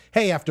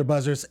Hey,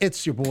 AfterBuzzers,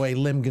 it's your boy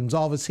Lim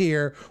Gonzalez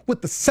here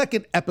with the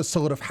second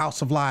episode of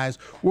House of Lies.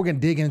 We're going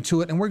to dig into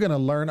it and we're going to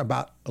learn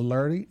about a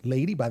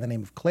lady by the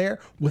name of Claire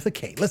with a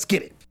K. Let's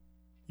get it.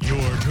 You're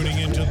tuning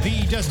into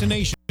the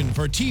destination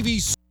for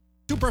TV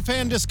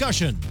superfan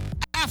discussion,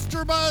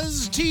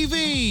 AfterBuzz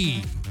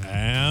TV.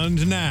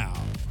 And now,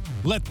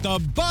 let the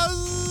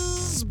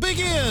buzz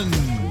begin.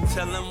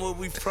 Tell them what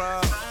we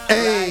from.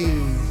 Hey.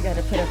 You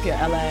gotta put up your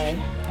LA.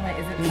 I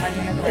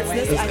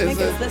think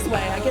it's this way.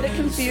 I get it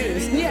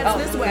confused. Yeah,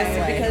 it's this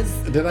way because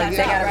Did I that's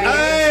get how it? it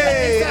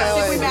Hey, is. I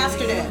think we LA.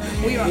 mastered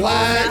it. We are all What?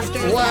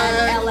 masters in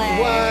LA.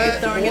 We're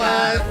throwing it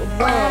up.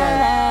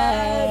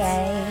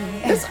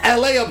 It's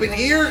LA up in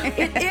here.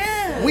 It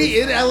is.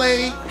 We in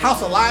LA.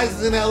 House of Lies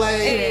is in LA.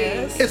 It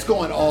is. It's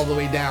going all the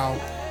way down.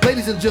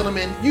 Ladies and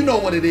gentlemen, you know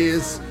what it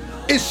is.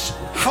 It's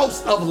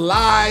House of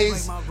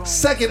Lies,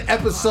 second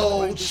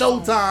episode,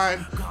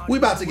 showtime. We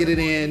about to get it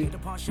in.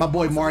 My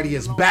boy Marty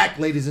is back,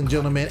 ladies and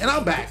gentlemen, and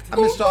I'm back. I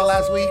missed y'all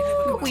last week.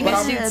 We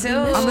but missed you too.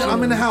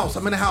 I'm in the house.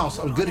 I'm in the house.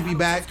 I'm good to be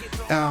back.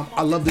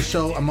 I love the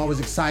show. I'm always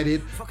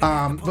excited.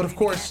 But of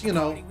course, you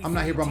know, I'm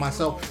not here by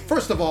myself.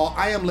 First of all,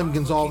 I am Lim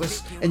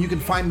Gonzalez, and you can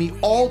find me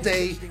all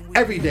day,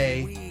 every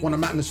day when I'm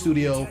not in the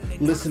studio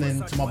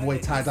listening to my boy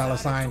Ty Dolla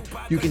 $ign.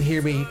 You can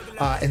hear me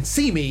and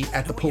see me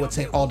at the Poet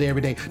Saint all day,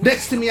 every day.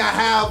 Next to me, I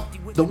have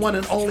the one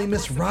and only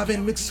Miss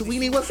Robin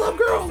McSweeney. What's up,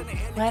 girl?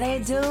 What I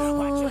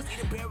do?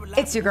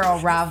 It's your girl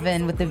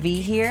Robin with the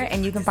V here,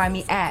 and you can find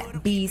me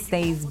at B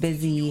Stays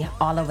Busy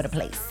all over the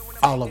place.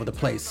 All over the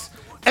place.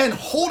 And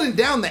holding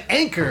down the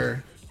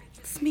anchor.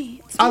 It's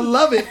me. I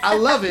love it. I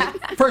love it.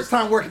 First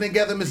time working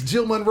together, Miss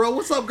Jill Monroe.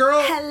 What's up,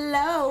 girl?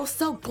 Hello.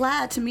 So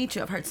glad to meet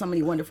you. I've heard so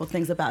many wonderful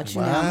things about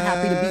you now. I'm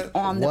happy to be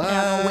on the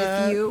panel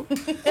with you.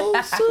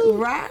 Oh, so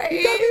Right.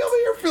 You got me over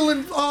here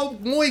feeling all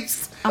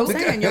moist. I'm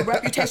saying your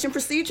reputation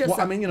precedes yourself.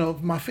 Well, I mean, you know,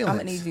 my feelings. I'm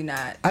gonna need you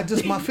not. I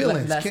just my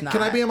feelings. Let's Can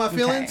I be in my not.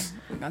 feelings? Okay.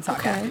 We're gonna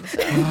talk after.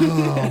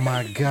 Oh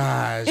my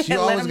gosh! You Let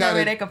always them know got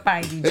where they it. can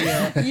find you,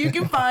 Jill. You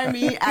can find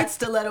me at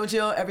Stiletto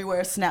Jill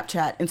everywhere: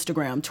 Snapchat,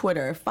 Instagram,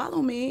 Twitter.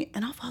 Follow me,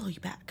 and I'll follow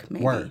you back.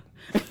 Maybe. Word.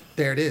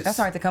 There it is. That's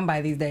hard to come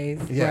by these days.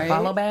 Yeah. Right?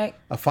 Follow back.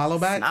 A follow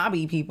back.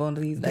 Snobby people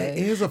these There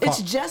days. is a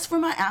It's just for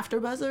my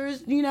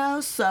AfterBuzzers, you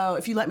know. So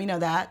if you let me know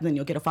that, then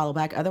you'll get a follow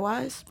back.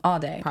 Otherwise, All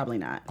day. probably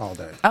not. all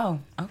day. Oh,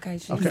 okay.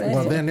 She Okay, said.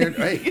 well then there,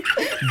 hey,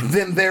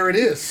 then there it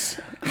is.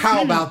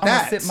 How about I'm gonna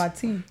that? sip my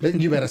tea. Then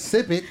you better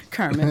sip it.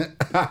 Kermit.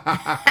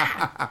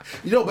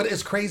 You know, but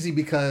it's crazy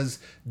because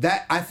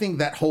I think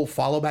that whole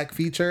follow back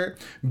feature,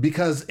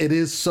 because it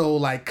is so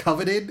like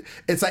coveted,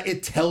 it's like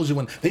it tells you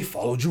when they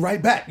followed you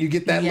right back. You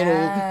get that little,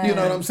 you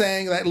know what I'm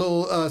saying, that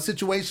little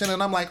situation,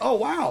 and I'm like, oh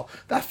wow,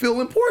 that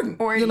feel important.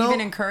 Or you it know?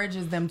 even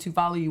encourages them to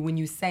follow you when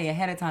you say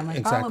ahead of time,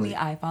 like, follow Exactly. me,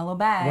 I follow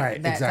back.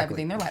 Right, That type exactly. of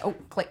thing. They're like, oh,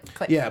 click,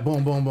 click. Yeah,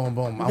 boom, boom, boom,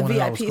 boom. I The wanna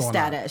know what's VIP going on.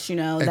 status, you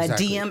know,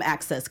 Exactly. that DM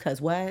access.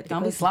 Because what? Don't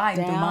It be goes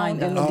sliding through down mine,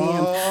 in the though.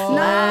 DM.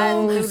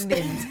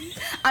 No.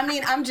 I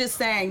mean, I'm just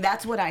saying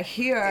that's what I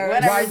hear.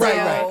 Right, So,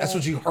 right. That's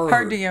what you heard.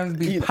 Her DMs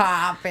be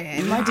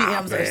popping. My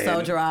DMs are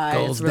so dry.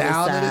 Goes it's really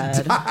down sad.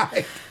 to the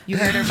die. You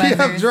heard her You buzzers.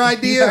 have dry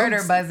You heard her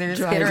DMs. buzzers.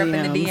 Dry Hit her up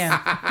in the DMs.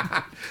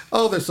 DM.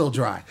 Oh, they're so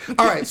dry.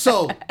 All right,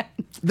 so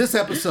this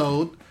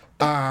episode,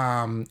 we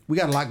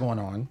got a lot going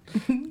on.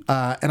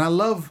 And I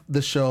love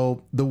the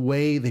show, the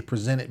way they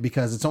present it,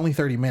 because it's only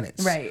 30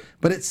 minutes. Right.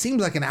 But it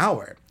seems like an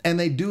hour. And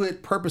they do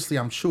it purposely,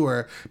 I'm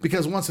sure,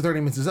 because once the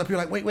 30 minutes is up, you're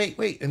like,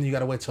 wait. And you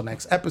got to wait till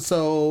next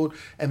episode.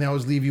 And they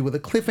always leave you with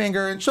a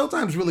cliffhanger. And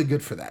Showtime's really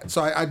good for that.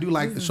 So I do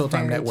like the Showtime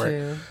very Network.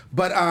 true.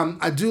 But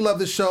I do love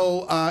the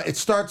show. It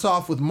starts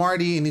off with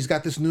Marty, and he's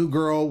got this new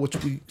girl, which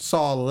we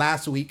saw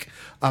last week,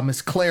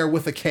 Miss Claire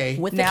with a K.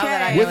 With the Now K.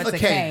 that I know With it's a a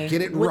K. K.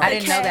 Get it With right. I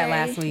didn't know that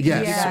last week.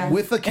 Yes, Yeah.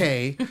 with a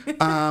K.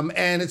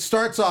 And it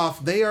starts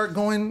off, they are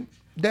going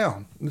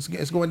down.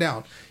 It's going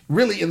down.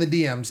 Really in the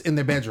DMs, in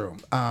their bedroom.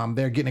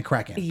 They're getting it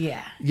cracking.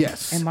 Yeah.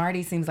 Yes. And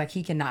Marty seems like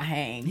he cannot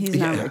hang. He's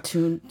not Yeah.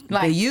 attuned.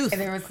 like the youth.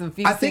 There was some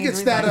few I think scenes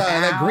it's where that he's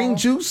like, that green "Ow."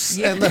 juice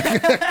and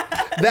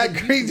that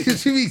green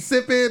juice she be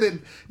sipping,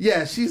 and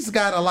yeah, she's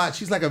got a lot.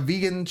 She's like a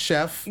vegan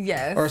chef,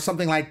 Yes. or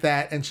something like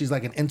that, and she's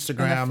like an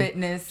Instagram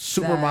fitness,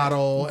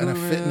 supermodel and a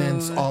guru.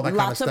 fitness, all that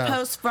Lots kind of of stuff.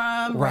 posts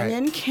from Right.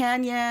 Renan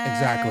Canyon.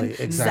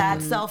 Exactly. Sad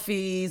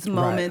selfies,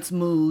 moments,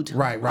 mood.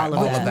 Right. All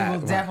All of of that. that. We'll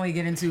right. definitely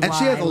get into And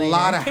she why has a later.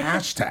 lot of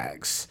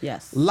hashtags.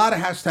 Yes. A lot of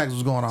hashtags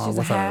was going on She's a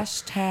with her.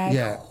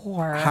 hashtag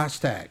whore.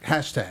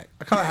 Hashtag.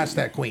 I call her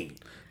hashtag queen.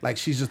 Like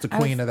she's just the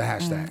queen of the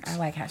hashtags. I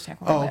like hashtag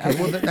whore. Oh, but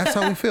okay. Well, that's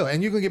how we feel.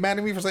 And you're gonna get mad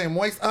at me for saying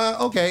moist?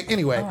 Okay.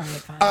 Anyway, right,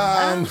 fine.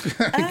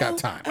 I ain't got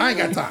time. I ain't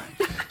got time.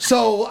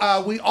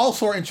 So we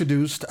also are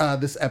introduced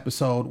this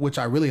episode, which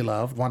I really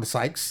love. Wanda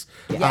Sykes.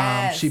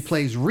 Yes. She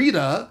plays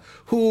Rita,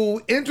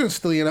 who,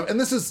 interestingly enough, and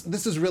this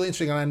is really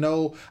interesting, and I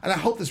know, and I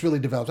hope this really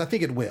develops. I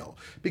think it will,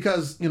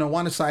 because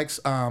Wanda Sykes,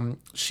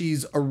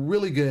 she's a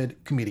really good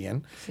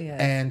comedian, She is.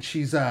 and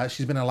she's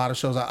been in a lot of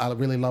shows. I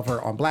really love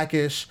her on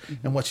Blackish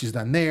and what she's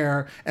done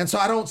there, And so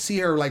I don't see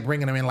her like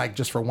bringing him in like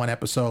just for one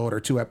episode or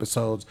 2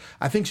 episodes.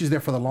 I think she's there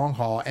for the long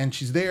haul, and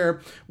she's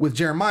there with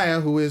Jeremiah,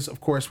 who is,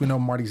 of course, we know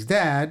Marty's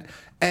dad,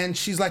 and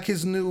she's like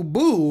his new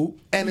boo.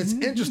 And it's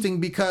interesting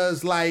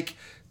because like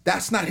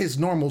that's not his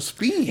normal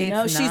speed. You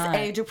know, It's she's not.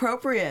 age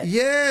appropriate.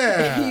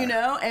 Yeah. You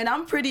know, and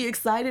I'm pretty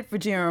excited for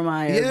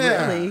Jeremiah,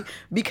 Yeah. really,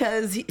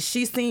 because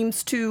she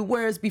seems to,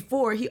 whereas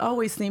before he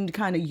always seemed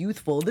kind of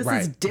youthful. This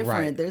Right, is different.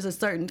 right. There's a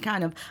certain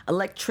kind of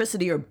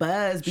electricity or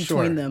buzz between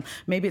Sure. them.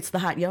 Maybe it's the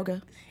hot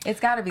yoga. It's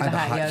got to be the And the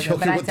hot hot yoga, yoga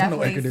but I with the no air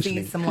definitely see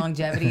conditioning. some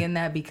longevity in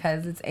that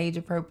because it's age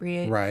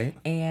appropriate. Right.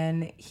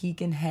 And he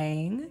can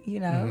hang, you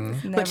know.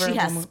 It's But she never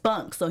has a-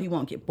 spunk, so he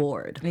won't get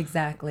bored.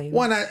 Exactly.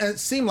 Well, and it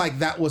seemed like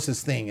that was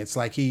his thing. It's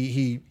like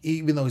he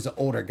even though he's an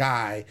older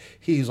guy,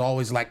 he's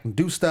always like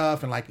do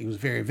stuff and like he was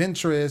very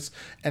adventurous,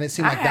 and it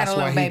seemed I like had that's a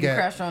why little he baby got.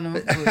 crush on him,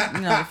 for,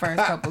 the first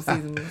couple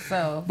seasons.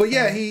 So, But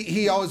yeah,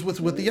 he always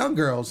with the young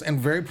girls and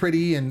very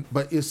pretty,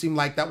 but it seemed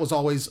like that was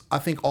always, I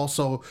think,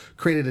 also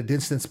created a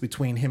distance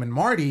between him and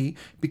Marty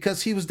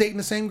because he was dating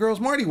the same girls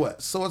Marty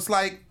was. So it's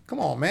like, come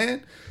on,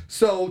 man.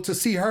 So to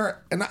see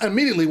her, and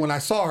immediately when I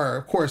saw her,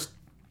 of course,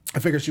 I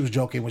figured she was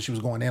joking when she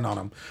was going in on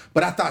him,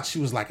 but I thought she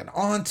was like an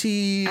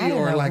auntie I didn't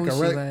or know like who a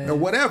she was. or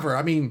whatever.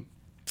 I mean,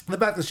 the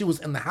fact that she was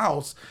in the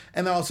house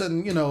and then all of a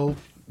sudden, you know,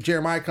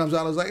 Jeremiah comes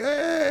out, I was like,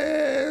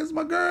 hey, it's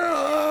my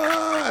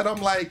girl. And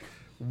I'm like,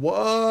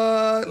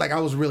 what? Like, I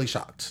was really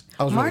shocked.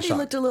 I was really Marty shocked.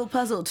 looked a little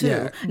puzzled too.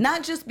 Yeah.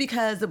 Not just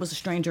because there was a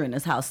stranger in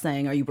his house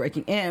saying, "Are you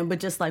breaking in?" but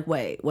just like,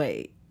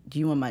 wait, do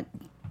you want my?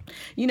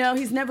 You know,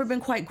 he's never been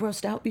quite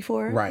grossed out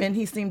before, Right. and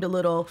he seemed a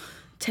little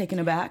taken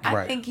aback. I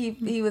Right. think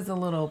he was a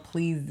little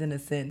pleased in a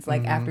sense.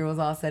 Like Mm-hmm. after it was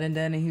all said and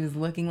done, and he was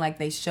looking like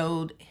they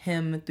showed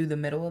him through the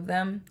middle of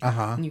them,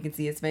 and you can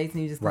see his face,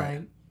 and he's just Right.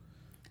 like,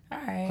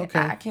 "All right, Okay.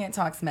 I can't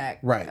talk smack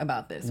Right.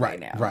 about this Right. right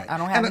now. Right. I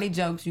don't have And any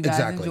jokes. You guys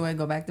exactly. enjoy.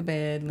 Go back to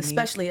bed. Let me-"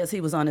 Especially as he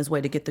was on his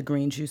way to get the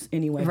green juice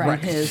anyway Right.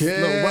 from his Yeah,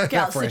 little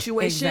workout right.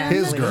 situation. Exactly.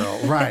 His girl,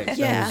 right?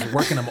 Yeah. That was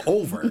working him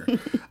over.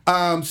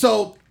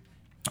 So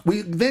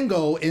we then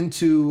go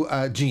into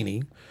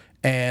Jeannie,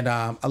 and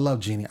I love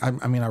Jeannie.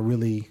 I mean,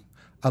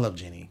 I love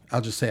Jeannie.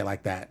 I'll just say it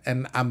like that.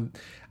 And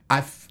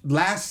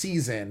last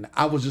season,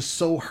 I was just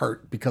so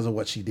hurt because of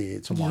what she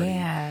did to Marty.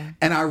 Yeah.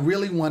 And I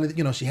really wanted,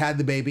 she had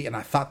the baby, and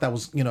I thought that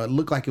was, it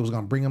looked like it was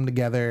going to bring them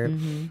together.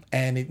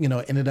 And it,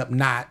 ended up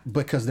not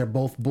because they're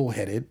both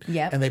bullheaded.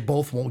 Yep. And they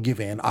both won't give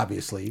in,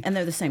 obviously. And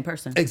they're the same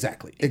person.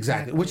 Exactly.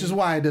 Which is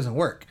why it doesn't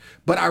work.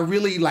 But I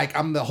really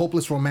I'm the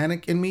hopeless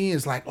romantic in me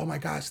is like, oh my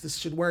gosh, this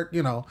should work,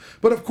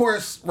 But of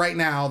course, right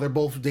now they're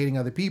both dating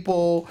other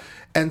people.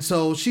 And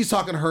so she's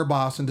talking to her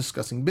boss and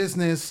discussing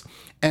business.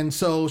 And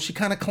so she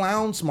kind of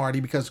clowns Marty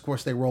because, of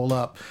course, they roll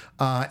up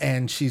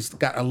and she's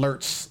got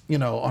alerts,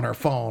 on her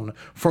phone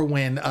for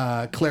when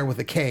Claire with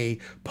a K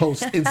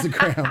posts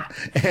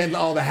Instagram and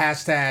all the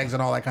hashtags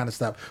and all that kind of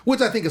stuff,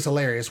 which I think is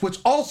hilarious, which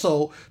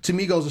also, to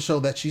me, goes to show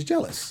that she's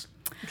jealous.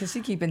 because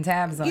she keeping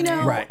tabs on You know,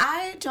 it. Right.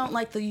 I don't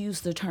like to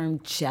use the term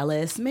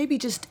jealous. Maybe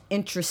just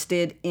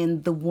interested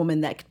in the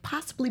woman that could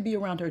possibly be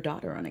around her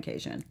daughter on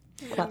occasion.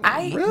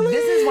 Really?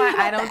 This is why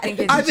I don't think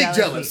it's I think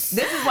jealousy. jealous.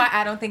 This is why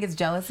I don't think it's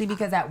jealousy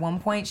because at one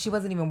point she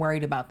wasn't even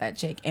worried about that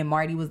chick, and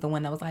Marty was the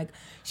one that was like,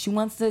 she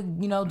wants to,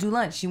 do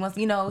lunch. She wants,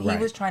 he Right.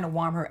 was trying to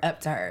warm her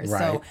up to her. Right.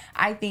 So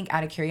I think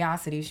out of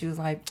curiosity, she was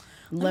like,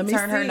 Let let me me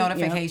turn her see,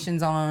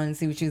 notifications on,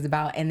 see what she was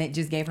about, and it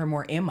just gave her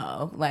more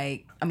ammo.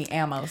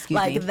 Ammo. Excuse me.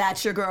 Like,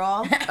 that's your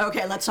girl?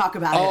 Okay, let's talk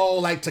about it. Oh,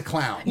 like to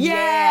clown.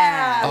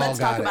 Yeah, Oh, let's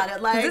got talk it. about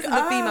it. Like, This is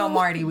the female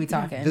Marty we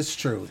talking. That's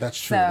true. That's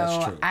true. So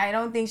That's true. I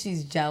don't think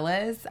she's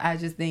jealous. I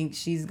just think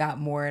she's got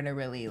more to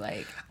really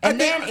like. And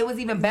think- then it was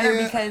even better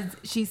yeah. because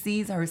she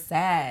sees her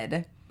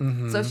sad.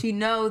 So she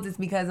knows it's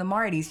because of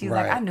Marty. She's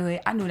like, Right. I knew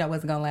it. I knew that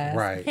wasn't gonna last.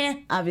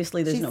 Right.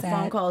 Obviously, there's She's no sad.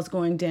 phone calls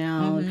going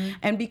down.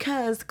 And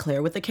because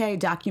Claire with the K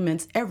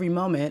documents every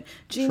moment,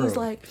 Jeannie's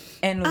True. like,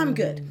 And I'm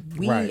good.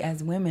 We Right.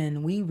 as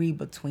women, we read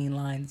between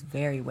lines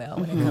very well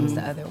when it comes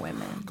to other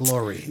women.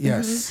 Glory.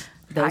 Yes.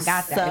 Those I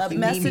got that. If you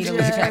need me to sub-messages,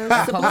 reject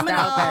that post out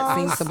that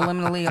seems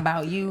subliminals. subliminally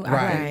about you, I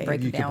Right. can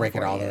break You it can down break it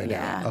for all the you. way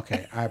down. Yeah.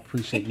 Okay. I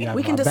appreciate you having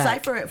We can my back.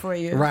 decipher it for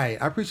you.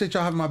 Right. I appreciate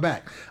y'all having my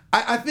back.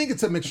 I think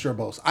it's a mixture of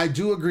both. I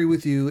do agree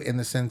with you in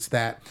the sense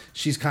that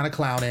she's kind of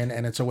clowning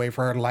and it's a way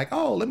for her to like,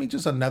 oh, let me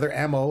just another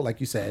ammo, like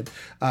you said,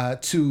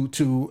 to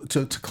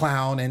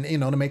clown and,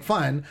 to make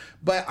fun.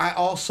 But I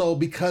also,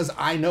 because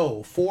I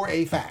know for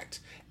a fact,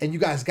 and you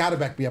guys got to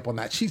back me up on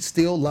that, she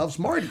still loves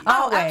Marty.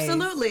 Oh, Always.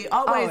 absolutely.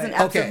 Always and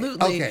Always. Okay,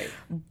 absolutely. okay.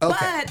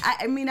 But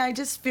I mean, I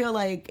just feel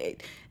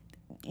like,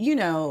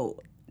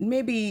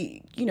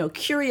 maybe,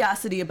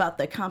 curiosity about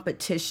the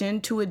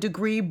competition to a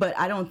degree, but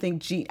I don't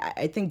think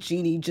I think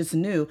Jeannie just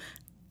knew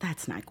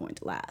that's not going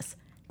to last.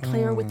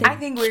 Claire with the I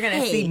think we're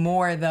gonna see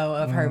more though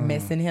of her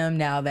missing him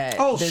now that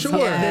Oh, this, sure.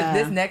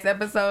 this next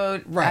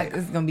episode, Right.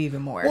 It's gonna be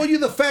even more. Well, you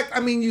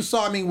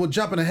saw, we're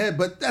jumping ahead,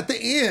 but at the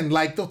end,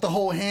 the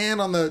whole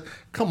hand on the,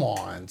 come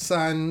on,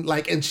 son.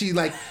 And she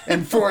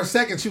and for a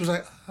second, she was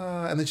like,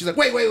 And then she's like,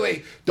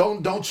 wait,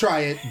 don't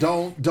try it.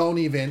 Don't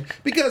even,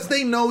 because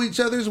they know each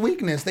other's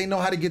weakness. They know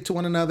how to get to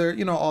one another,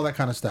 all that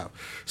kind of stuff.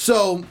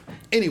 So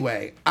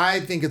anyway, I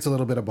think it's a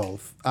little bit of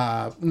both.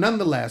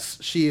 Nonetheless,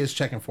 she is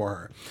checking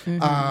for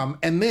her.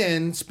 And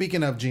then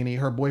speaking of Jeannie,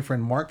 her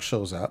boyfriend Mark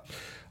shows up.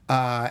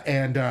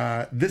 And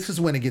this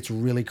is when it gets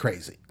really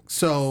crazy.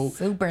 So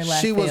Super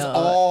left she was field.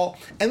 all,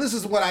 and this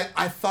is what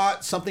I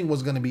thought something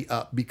was going to be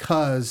up,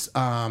 because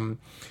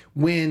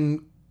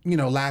when,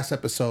 last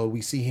episode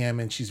we see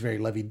him and she's very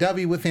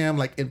lovey-dovey with him,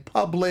 like in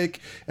public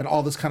and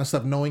all this kind of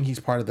stuff, knowing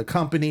he's part of the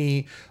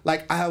company.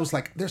 Like, I was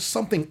like, there's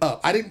something up.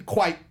 I didn't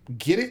quite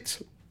get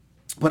it,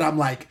 but I'm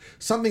like,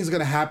 something's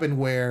going to happen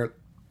where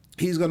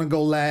he's going to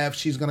go left,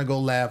 she's going to go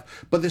left,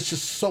 but there's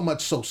just so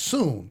much so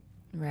soon.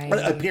 Right.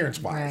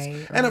 Appearance-wise.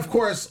 Right. And of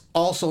course,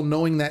 also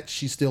knowing that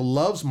she still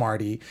loves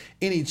Marty,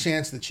 any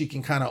chance that she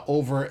can kind of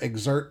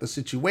overexert the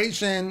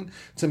situation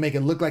to make it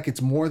look like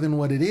it's more than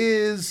what it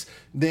is,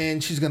 then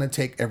she's going to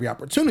take every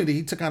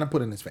opportunity to kind of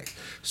put in his face.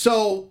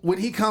 So when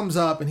he comes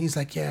up and he's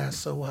like, yeah,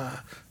 so, I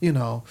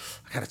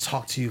got to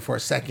talk to you for a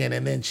second.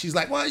 And then she's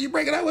like, well, you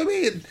breaking up with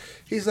me? And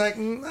he's like,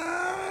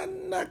 nah,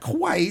 not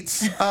quite.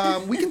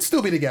 We can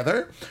still be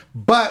together.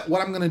 But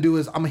what I'm going to do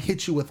is I'm going to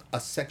hit you with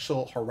a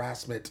sexual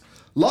harassment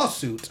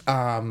lawsuit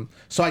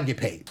so I can get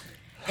paid.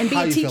 And be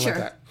How a you feel teacher. like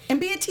that? And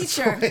be a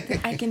teacher.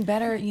 I can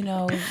better,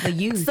 the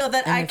youth. So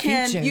that in I the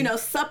can, future.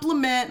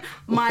 supplement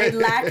my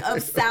lack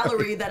of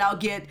salary that I'll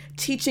get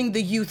teaching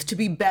the youth to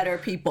be better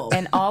people.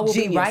 And all will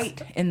be Genius.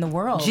 right in the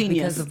world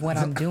Genius. because of what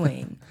I'm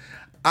doing.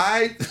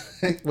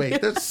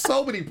 Wait, there's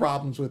so many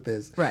problems with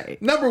this.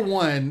 Right. Number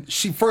one,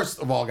 she first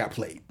of all got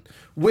played.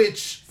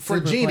 Which for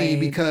Super Jeannie, played.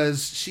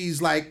 because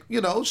she's like,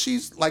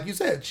 she's like you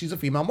said, she's a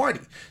female Marty.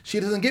 She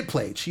doesn't get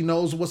played. She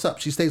knows what's up.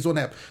 She stays on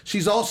that.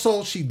 She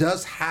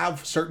does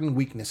have certain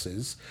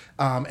weaknesses.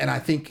 And I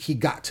think he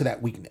got to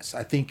that weakness.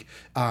 I think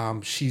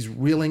she's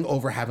reeling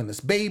over having this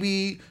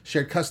baby,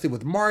 shared custody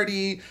with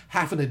Marty,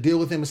 having to deal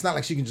with him. It's not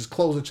like she can just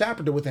close a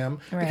chapter with him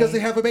because Right. they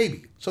have a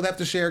baby. So they have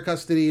to share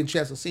custody and she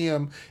has to see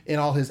him in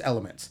all his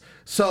elements.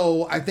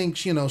 So I think,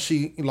 she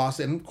lost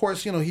it. And of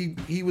course,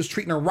 he was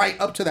treating her right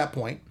up to that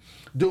point,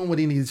 doing what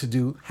he needed to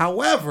do.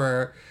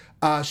 However,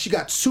 she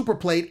got super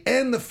played,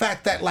 and the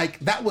fact that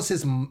that was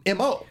his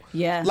MO.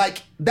 Yeah.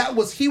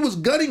 He was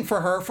gunning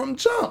for her from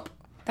jump.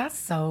 That's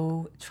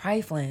so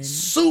trifling.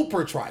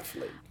 Super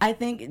trifling. I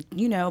think,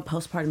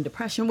 postpartum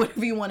depression,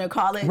 whatever you want to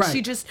call it. Right.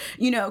 She just,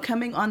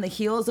 coming on the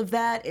heels of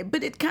that.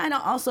 But it kind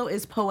of also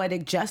is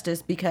poetic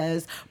justice,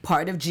 because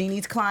part of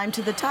Jeannie's climb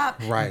to the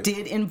top Right.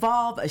 did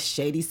involve a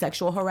shady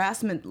sexual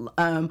harassment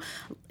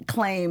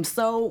claim.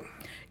 So,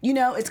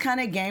 it's kind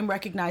of game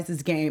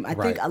recognizes game. I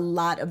think Right. a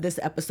lot of this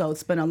episode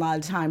spent a lot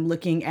of time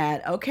looking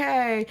at,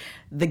 okay,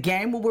 the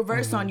game will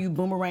reverse on you,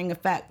 boomerang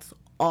effects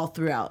all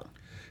throughout.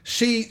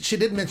 She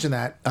did mention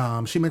that.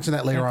 She mentioned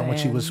that later on when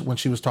Okay.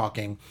 she was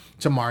talking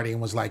to Marty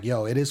and was like,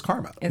 "Yo, it is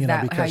karma." Is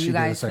that because how she you did the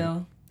guys same.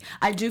 feel?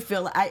 I do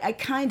feel,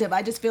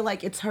 I just feel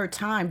like it's her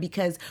time,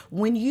 because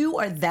when you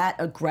are that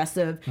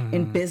aggressive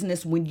in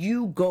business, when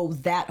you go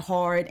that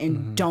hard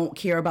and don't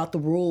care about the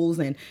rules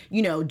and,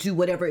 do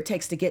whatever it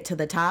takes to get to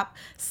the top,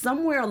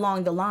 somewhere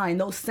along the line,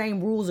 those same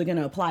rules are going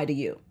to apply to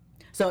you.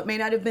 So it may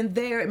not have been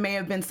there, it may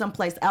have been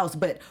someplace else,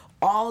 but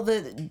all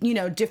the,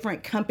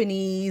 different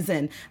companies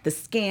and the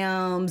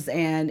scams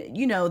and,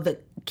 the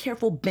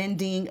careful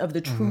bending of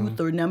the truth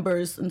or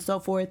numbers and so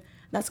forth,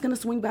 that's going to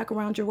swing back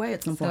around your way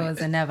at some So point.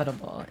 it's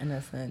inevitable in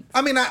a sense.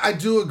 I mean, I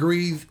do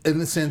agree in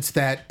the sense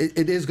that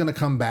it is going to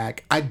come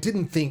back.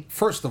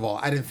 First of all,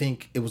 I didn't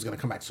think it was going to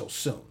come back so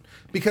soon,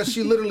 because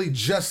she literally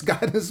just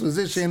got in this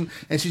position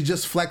and she's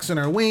just flexing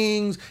her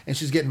wings and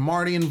she's getting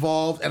Marty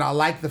involved. And I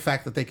like the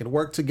fact that they can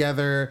work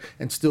together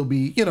and still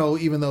be,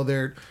 even though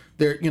they're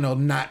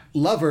not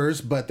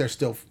lovers, but they're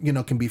still,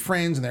 can be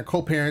friends and they're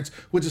co-parents,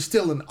 which is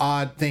still an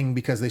odd thing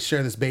because they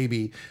share this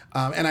baby.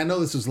 And I know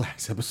this was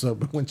last episode,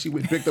 but when she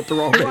picked up the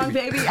wrong baby. Wrong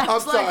baby. I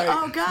was like,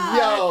 oh, God.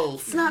 Yo,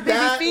 It's not baby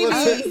that Phoebe.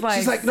 was it. It's like,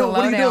 She's like, no, slow what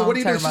are you doing? down, What are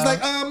you doing? She's Turbo.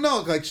 like,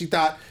 no. Like she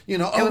thought, was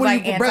what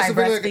like are you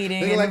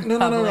anti-breastfeeding They're like, in no,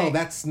 public.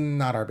 that's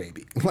not our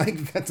baby.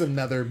 Like that's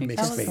another mixed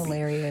That was baby.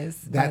 hilarious.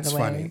 That's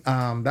by the way.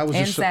 funny. That was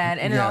And just sad.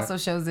 And it yeah. also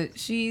shows that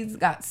she's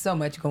got so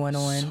much going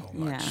on.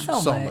 Yeah.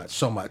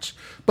 So much.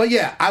 But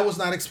yeah, I was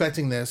not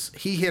expecting this.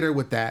 He hit her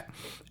with that.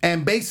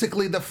 And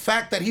basically the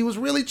fact that he was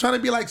really trying to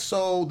be like,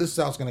 so this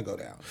is how it's going to go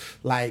down.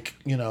 Like,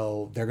 they're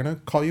going to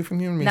call you from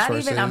human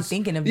resources. Not even I'm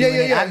thinking of doing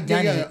it. I've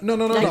done it. No.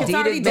 Like, it's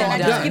already done. I'm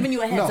No, just giving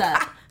you a heads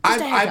up.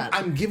 Just a heads up.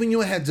 I'm giving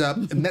you a heads up,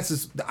 and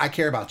I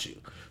care about you.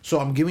 So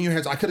I'm giving you a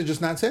heads up. I could have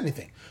just not said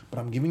anything, but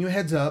I'm giving you a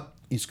heads up.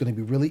 It's going to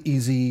be really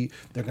easy.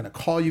 They're going to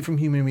call you from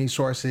human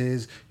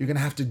resources. You're going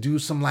to have to do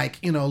some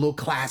little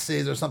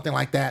classes or something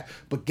like that.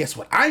 But guess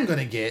what I'm going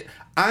to get?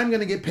 I'm going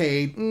to get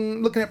paid,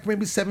 looking at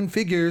maybe 7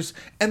 figures,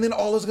 and then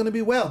all is going to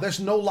be well. There's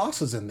no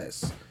losses in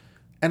this.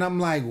 And I'm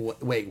like,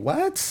 wait,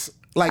 what?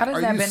 Like, How does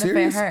are that you benefit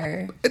serious?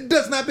 her? It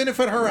does not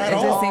benefit her at It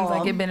all. just seems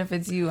like it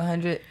benefits you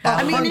 100.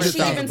 I mean, and she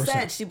 100,000%. even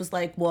said, she was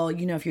like, well,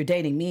 you know, if you're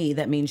dating me,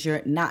 that means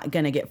you're not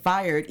going to get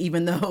fired,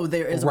 even though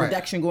there is a Right.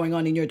 reduction going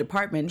on in your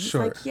department. He's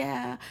Sure. like,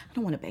 yeah, I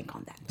don't want to bank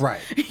on that.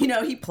 Right. You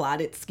know, he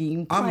plotted,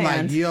 schemed, I'm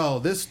planned. like, yo,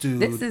 this dude.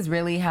 This is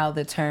really how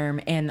the term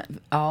and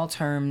all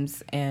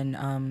terms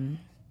and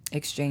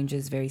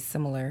exchanges very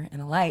similar and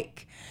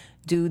alike.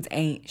 Dudes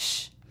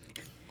ain't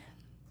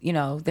you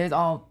know, there's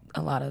a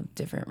lot of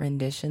different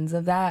renditions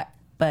of that,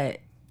 but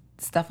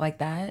stuff like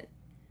that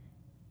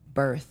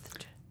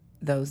birthed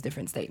those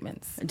different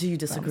statements. Do you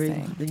That's what I'm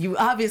disagree? saying. You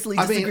obviously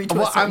disagree to a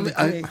well, certain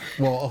degree.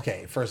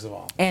 okay. First of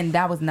all, And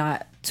that was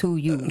not to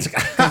you,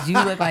 because you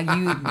look like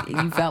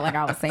you felt like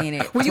I was saying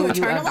it. Were you to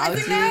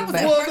internalizing about that? you, Was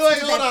but- it- well, person wait,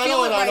 that hold on, feel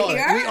hold it on, right hold on.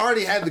 here? We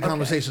already had the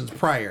conversations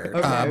prior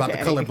about the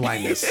okay. color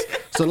blindness,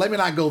 so let me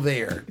not go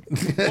there.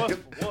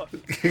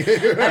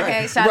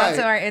 Okay, shout out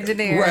to our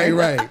engineer.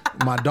 Right.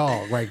 My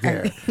dog right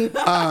there.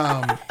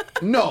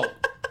 No.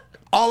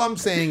 All I'm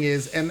saying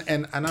is,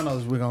 and I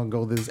know we're gonna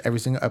go this every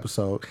single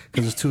episode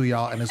because it's two of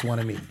y'all and it's one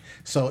of me,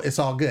 so it's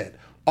all good.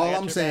 All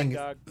I'm saying,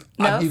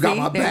 No, you got see,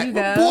 my there back, you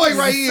go. boy,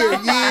 right here,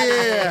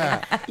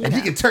 yeah. And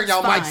he can turn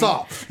y'all Fine. mics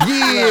off,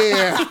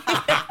 yeah.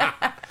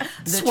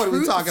 The What are we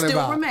truth talking still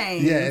about?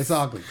 remains. Yeah, it's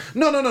ugly.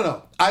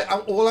 No.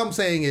 All I'm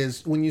saying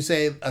is, when you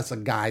say it's a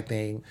guy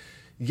thing,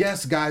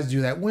 yes, guys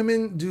do that.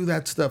 Women do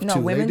that stuff No, too.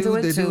 women do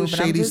it they too, do but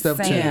I'm shady just stuff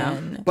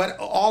saying. too. But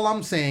all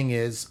I'm saying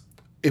is,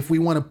 if we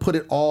want to put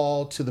it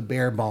all to the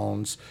bare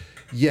bones,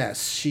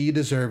 yes, she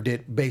deserved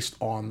it based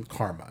on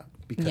karma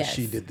because Yes.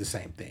 she did the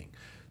same thing.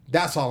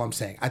 That's all I'm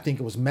saying. I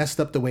think it was messed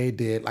up the way it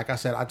did. Like I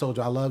said, I told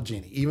you I love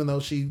Jeannie. Even though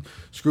she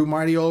screwed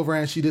Marty over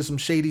and she did some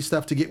shady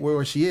stuff to get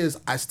where she is,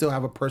 I still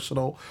have a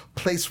personal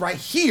place right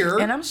here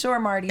And I'm sure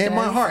Marty in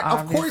my does, heart.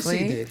 Of course he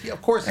obviously. did. Yeah,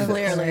 of course he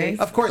Clearly. does.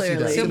 Of course he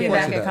Clearly. does. She'll be Of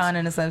course back he at does. Con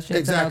and Associates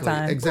Exactly. in no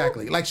time.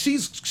 Exactly. Like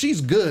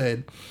she's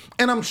good,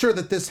 and I'm sure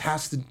that this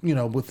has to,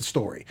 with the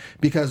story,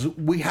 because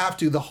we have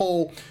to, the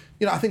whole,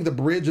 I think the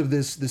bridge of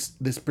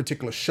this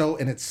particular show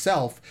in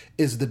itself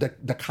is the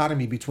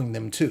dichotomy between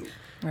them two.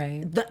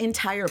 Right. The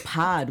entire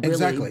pod, really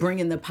Exactly.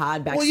 bringing the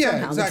pod back Well, yeah,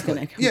 somehow exactly. is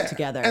going to come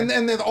together. And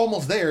then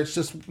almost there, it's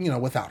just,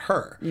 without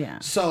her. Yeah.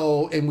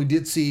 So, and we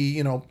did see,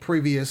 in the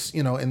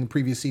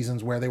previous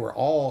seasons where they were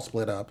all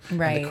split up. And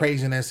Right. the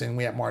craziness, and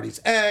we had Marty's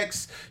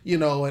ex,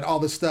 and all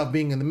this stuff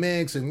being in the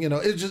mix, and,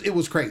 it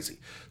was crazy.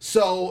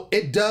 So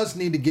it does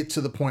need to get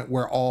to the point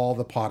where all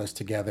the pod is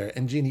together,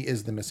 and Jeannie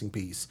is the missing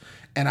piece.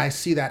 And I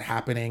see that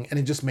happening, and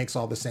it just makes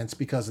all the sense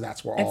because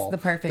that's where all the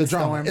perfect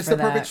drama. storm It's for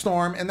the perfect that.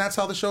 storm, and that's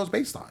how the show is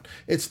based on.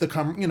 It's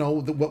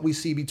what we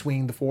see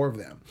between the four of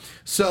them.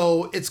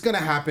 So it's gonna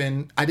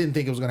happen. I didn't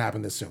think it was gonna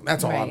happen this soon.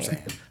 That's all I'm Right.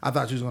 saying. I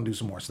thought she was gonna do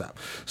some more stuff.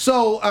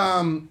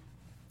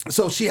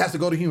 So she has to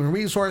go to human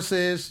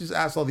resources. She's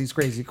asked all these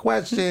crazy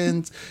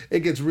questions.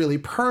 It gets really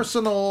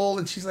personal,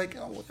 and she's like,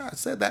 "Oh, I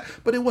said that,"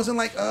 but it wasn't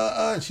like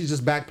And she's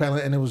just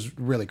backpedaling, and it was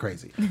really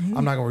crazy.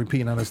 I'm not gonna repeat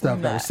none of the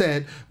stuff that was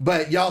said,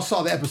 but y'all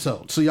saw the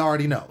episode, so y'all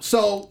already know.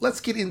 So let's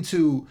get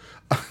into.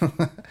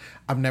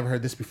 I've never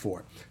heard this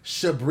before.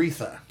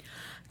 Shabritha.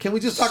 Can we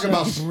just talk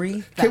about?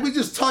 Shabritha. Can we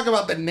just talk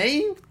about the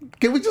name?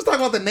 Can we just talk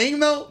about the name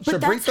though?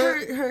 But that's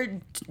Shabritha. her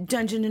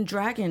Dungeon and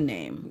Dragon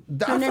name. I Her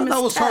thought name that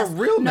is was her Tess.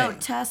 real No, name.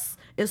 Tess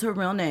is her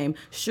real name.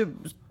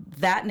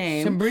 That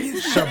name.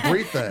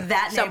 Shabritha.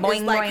 That name is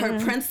Shaboing like her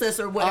boing.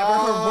 princess or whatever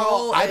her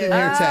role I didn't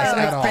hear is. Tess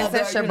at all.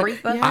 Princess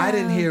Shabritha. Yeah. I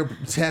didn't hear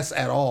Tess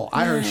at all.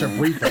 I heard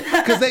Shabritha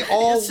because they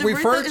all Shabritha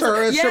refer to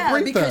her as yeah,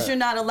 Shabritha. because you're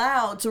not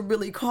allowed to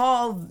really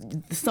call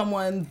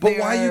someone. But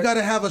why you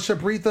gotta have a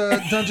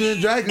Shabritha Dungeons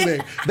and Dragons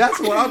name? That's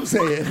what I'm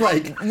saying.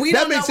 Like We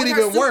that don't makes know it what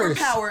even her worse.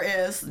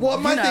 superpower is. Well,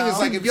 my thing is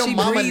like if your She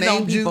mama breathed on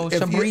named you, people,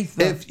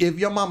 Shabritha. if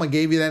your mama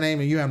gave you that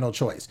name and you have no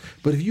choice,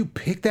 but if you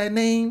pick that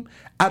name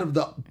out of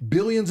the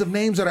billions of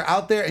names that are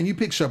out there and you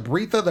pick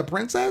Shabritha the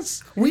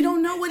princess, We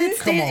don't know what it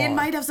Come stands. It on.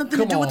 might have something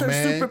Come to do with on, her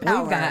man.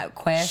 superpower. We've got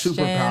questions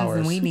Superpowers.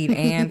 and we need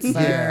answers.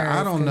 yeah,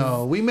 I don't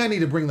know. We may need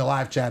to bring the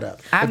live chat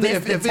up. I If, missed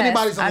the if test.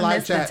 anybody's on I the live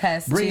missed the chat,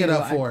 test, bring it too.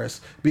 up for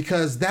us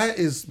because that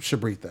is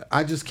Shabritha.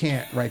 I just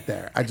can't right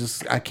there. I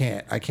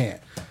can't.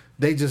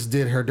 They just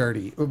did her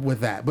dirty with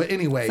that. But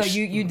anyway, So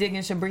you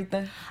digging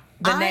Shabritha?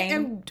 The I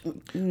name?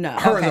 am no.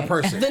 her as a okay.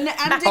 person.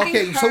 I'm digging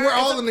Okay, so her we're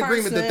as all a in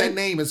agreement that person.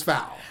 name is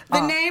foul.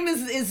 The name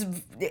is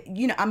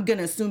I'm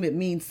gonna assume it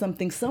means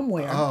something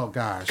somewhere. Oh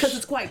gosh. Because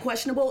it's quite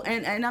questionable,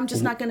 and I'm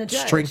just not gonna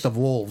judge. Strength of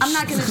wolves. I'm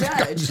not gonna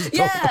judge.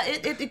 Yeah,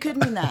 it could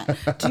mean that.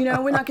 Do you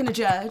know? We're not gonna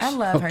judge. I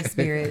love her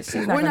spirit. She's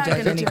not We're gonna not judge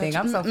gonna anything. judge.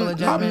 I'm so full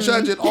of I'm judgment.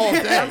 judging all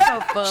day. I'm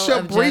so full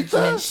of Shabritha.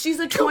 judgment. She's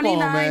a Come on,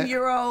 man.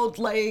 29-year-old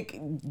like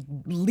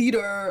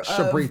leader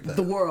Shabritha. of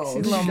the world.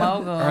 She's a little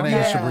mogul. Her name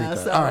is Yeah,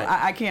 Shabritha. so All right.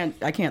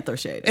 I can't throw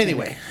shade.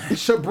 Anyway,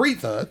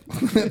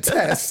 Shabritha,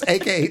 Tess,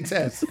 aka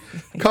Tess,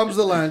 comes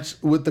to lunch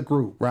with the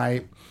group,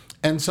 right?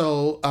 And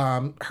so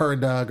her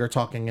and Doug are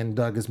talking, and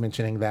Doug is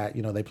mentioning that,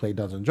 they play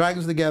Dungeons and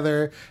Dragons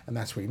together, and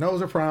that's where he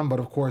knows her from. But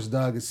of course,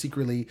 Doug is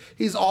secretly,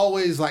 he's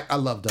always like, I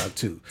love Doug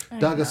too.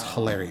 Doug is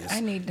hilarious.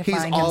 I need to he's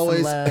find always,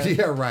 him some love.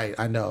 Yeah, right.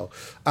 I know.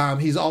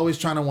 He's always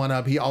trying to one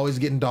up. He always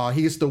getting dog.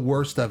 He gets the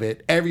worst of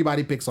it.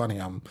 Everybody picks on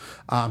him.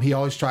 He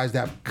always tries to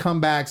have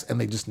comebacks, and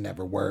they just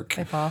never work.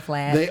 They fall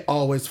flat. They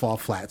always fall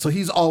flat. So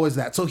he's always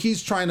that. So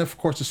he's trying to, of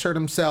course, assert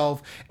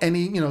himself, and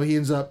he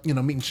ends up,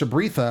 meeting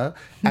Shabritha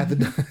at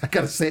the. I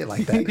gotta say it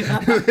like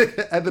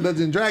that. At the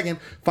Dungeons and Dragon,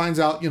 finds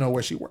out,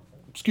 where she works.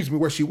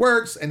 Where she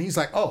works, and he's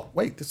like, "Oh,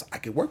 wait, I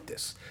could work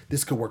this.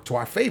 This could work to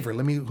our favor.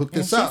 Let me hook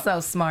this up." She's so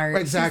smart.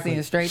 Exactly. She's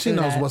seeing straight she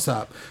through knows that. what's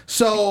up.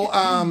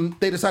 So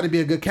they decided to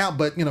be a good count,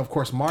 but of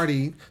course,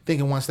 Marty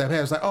thinking one step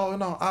ahead was like, "Oh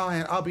no,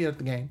 I'll be at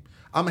the game.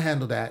 I'm gonna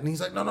handle that." And he's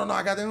like, "No,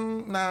 I got that.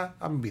 Nah,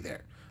 I'm gonna be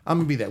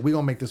there. We're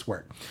gonna make this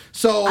work."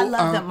 So I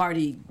love that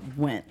Marty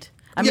went.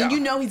 I mean,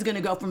 he's going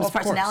to go from his Of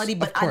course, personality,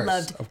 but of course, I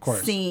loved of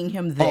course. seeing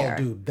him there.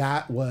 Oh, dude,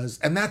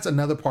 and that's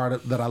another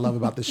part that I love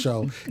about the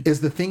show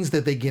is the things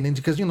that they get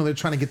into, because they're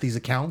trying to get these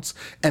accounts,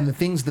 and the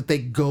things that they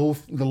the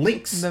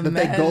links that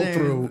they go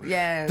through,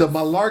 yes. the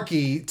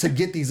malarkey to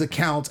get these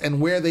accounts,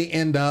 and where they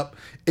end up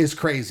is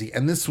crazy.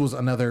 And this was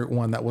another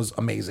one that was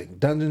amazing.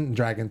 Dungeons and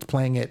Dragons,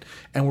 playing it,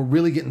 and we're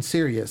really getting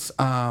serious.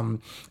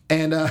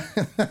 It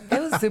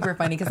was super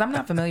funny because I'm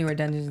not familiar with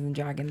Dungeons and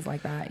Dragons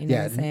like that. You know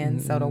what I'm saying?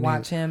 So to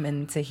watch him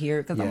and to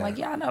hear, because I'm like,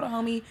 I know the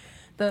homie,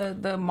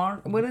 the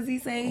Mark. What does he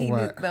say? He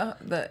was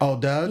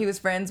What? Doug? He was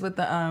friends with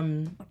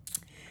the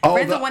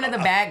friends with one of the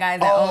bad guys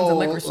that owns a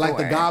liquor store, like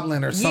the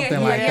Goblin or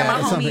something like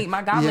that. Yeah,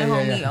 my Goblin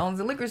homie owns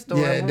a liquor store.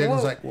 Yeah, Doug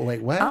was like, well,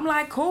 wait, what? I'm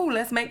like, cool,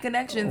 let's make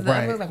connections.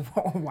 Right. I was like,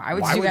 why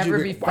would you ever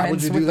be Why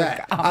would friends you do with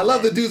that? a Goblin? I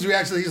love the dude's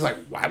reaction. He's like,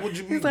 why would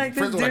you be like,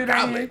 friends this with a dude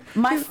right Goblin? here.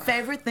 My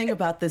favorite thing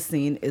about this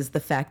scene is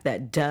the fact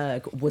that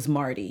Doug was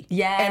Marty.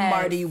 Yes. And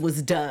Marty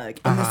was Doug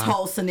in this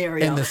whole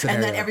scenario. In this And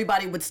then scenario.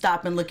 everybody would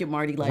stop and look at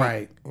Marty like,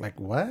 Right. Like,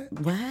 what?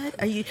 what?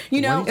 Are you, What are you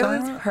It talking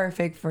was about?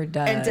 perfect for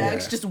Doug. and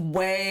Doug's just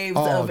waves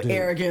Oh, of dude.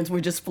 arrogance were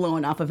just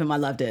flowing off of him. I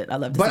loved it. I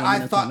loved it.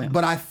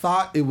 But I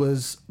thought it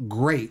was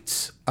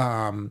great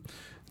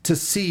to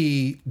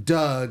see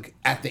Doug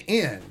at the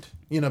end.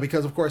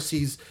 Because of course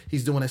he's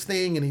doing his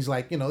thing, and he's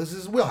like, this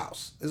is his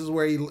wheelhouse. This is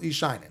where he's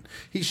shining.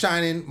 He's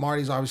shining.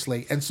 Marty's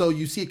obviously, and so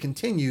you see it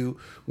continue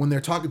when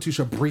they're talking to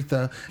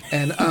Shabritha,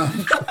 and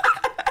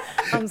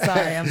I'm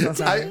sorry. I'm so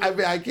sorry.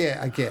 I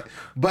can't.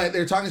 But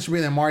they're talking to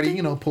Shabritha, and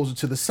Marty, pulls her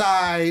to the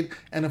side,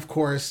 and of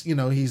course,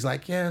 he's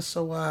like, yeah,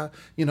 so,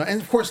 and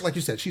of course, like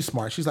you said, she's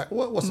smart. She's like,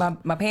 what's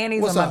up? my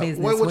panties What's or my up?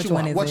 business? What Which you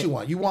one want? is What it? you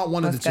want? You want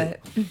one of Let's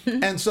the two.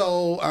 And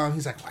so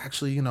he's like, well,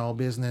 actually,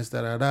 business,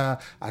 da-da-da.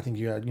 I think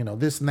you're,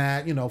 this and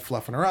that,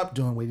 fluffing her up,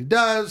 doing what he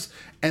does.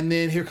 And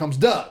then here comes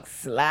Doug.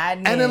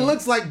 Sliding And it in.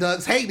 looks like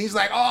Doug's hating. He's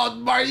like, oh,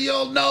 Marty, you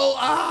don't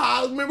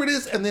know. Remember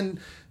this? And then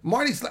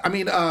Marty's like,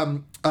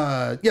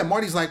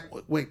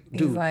 wait,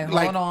 dude, like,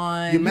 hold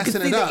on. you're You messing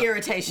can see it the up,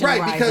 irritation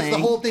right? Because the rising.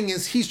 whole thing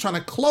is he's trying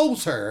to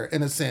close her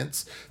in a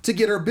sense to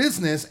get her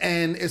business,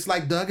 and it's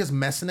like Doug is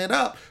messing it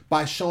up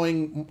by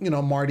showing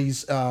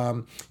Marty's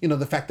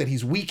the fact that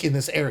he's weak in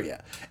this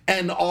area,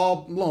 and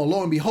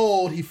lo and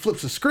behold, he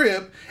flips a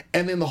script,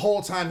 and then the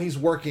whole time he's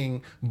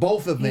working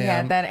both of them. He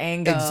had that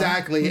angle.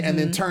 Exactly, and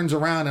then turns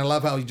around, and I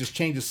love how he just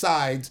changes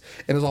sides,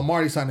 and it's on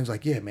Marty's side, and he's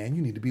like, yeah, man,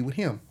 you need to be with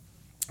him.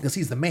 Because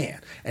he's the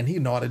man and he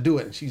know how to do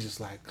it. And she's just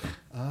like,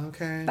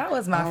 okay. That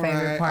was my all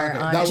favorite part,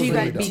 That was honestly.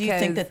 really Do dope. you think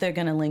Because- that they're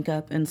going to link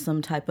up in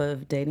some type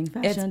of dating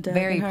fashion? It's Doug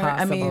very and her?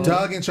 possible. I mean,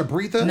 Doug and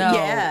Shabritha? No.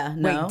 Yeah,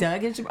 no. Wait,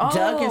 Doug and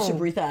Doug and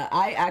Shabritha.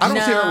 I I don't actually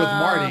see her with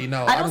Marty.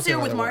 No, I don't see her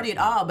with with Marty at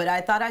all, but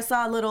I thought I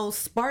saw a little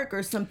spark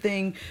or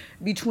something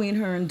between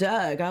her and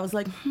Doug. I was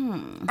like, I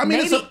mean,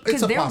 Maybe it's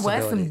because a there was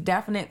possibility. some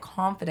definite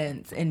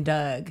confidence in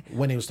Doug.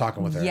 When he was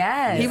talking with her.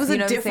 Yes, He was a you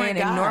know what I'm different saying?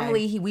 guy. And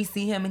normally we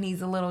see him and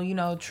he's a little,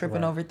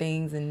 tripping Right. over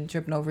things and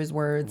tripping over his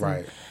words.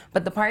 Right.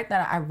 But the part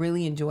that I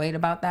really enjoyed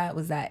about that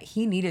was that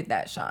he needed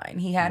that shine.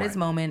 He had his Right.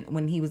 moment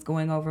when he was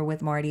going over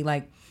with Marty,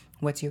 like,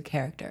 what's your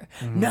character?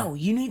 No,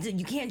 you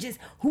can't just,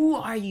 who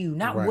are you?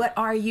 Not Right. what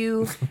are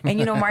you?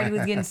 And Marty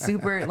was getting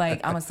super like,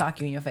 I'm gonna sock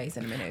you in your face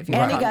in a minute if you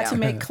and don't he calm got to down.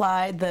 make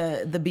Clyde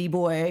the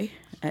b-boy.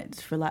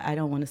 I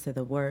don't want to say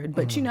the word,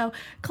 but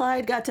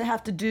Clyde got to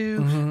have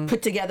to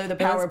put together the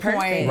was perfect.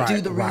 PowerPoint, do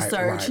Right, the right,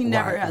 research. He right,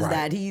 never right, has right.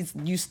 that. He's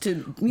used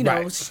to,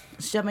 Right.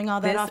 shoving all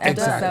that This off to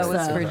Doug. episode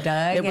was for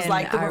Doug, It was and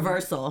like the I-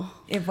 reversal.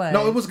 It was.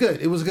 No, it was good.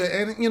 It was good.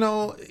 And,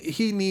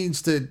 he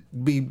needs to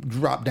be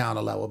dropped down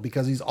a level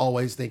because he's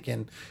always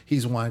thinking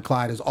he's one.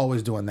 Clyde is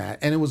always doing that.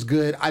 And it was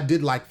good. I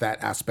did like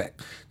that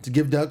aspect. To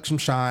give Doug some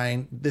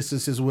shine. This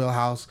is his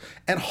wheelhouse.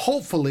 And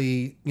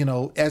hopefully,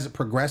 as it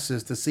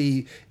progresses, to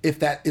see if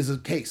that is a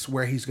case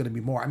where he's going to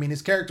be more. I mean,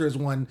 his character is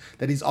one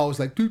that he's always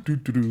like, do, do,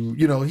 do,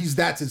 do.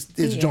 That's his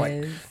He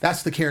joint. is.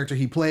 That's the character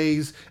he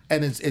plays.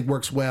 And it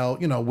works well,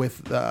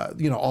 with,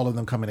 all of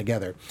them coming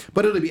together.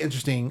 But it'll be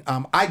interesting.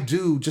 I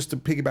do, just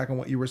to piggyback on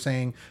what you were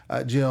saying,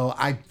 Jill,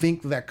 I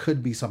think that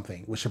could be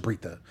something with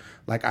Shabritha.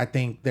 Like, I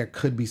think there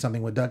could be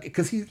something with Doug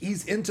because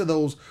he's into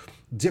those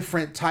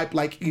different type,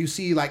 like you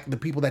see like the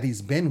people that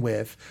he's been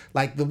with,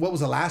 like what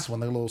was the last one,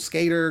 the little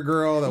skater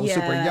girl that was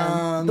super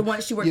young, the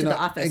one she worked at the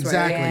office,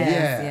 exactly, right?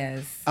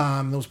 Yes.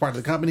 that was part of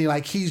the company.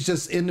 Like he's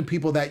just into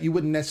people that you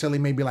wouldn't necessarily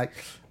maybe like,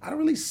 I don't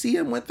really see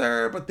him with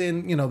her, but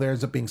then there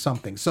ends up being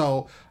something.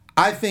 So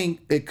I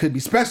think it could be,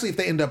 especially if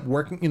they end up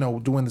working,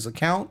 doing this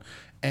account,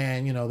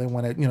 and they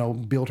want to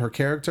build her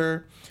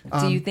character.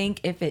 Do you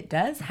think if it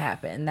does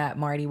happen that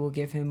Marty will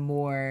give him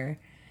more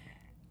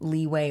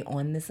leeway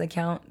on this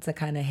account to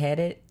kind of head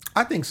it?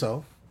 I think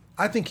so.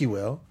 I think he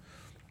will.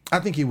 I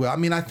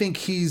mean, I think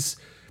he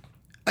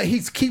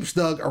keeps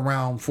Doug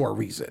around for a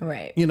reason.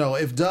 Right.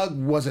 If Doug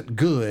wasn't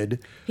good,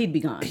 He'd be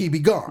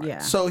gone. Yeah.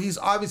 So he's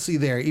obviously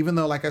there, even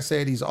though, like I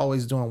said, he's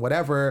always doing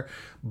whatever,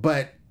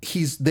 but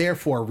he's there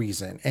for a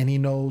reason, and he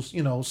knows,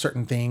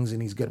 certain things,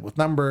 and he's good with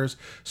numbers.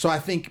 So I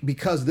think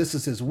because this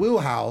is his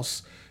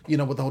wheelhouse, with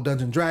the whole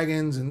Dungeons and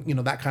Dragons and,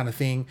 that kind of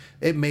thing,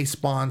 it may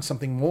spawn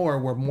something more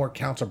where more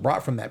counts are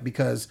brought from that,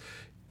 because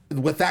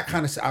with that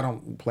kind of, I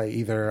don't play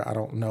either, I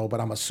don't know, but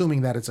I'm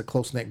assuming that it's a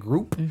close-knit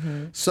group.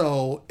 Mm-hmm.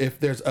 So if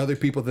there's other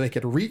people that they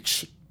could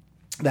reach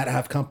that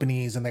have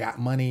companies and they got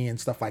money and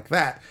stuff like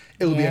that,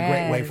 it would be a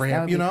great way for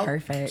him,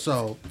 Perfect.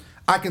 So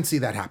I can see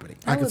that happening.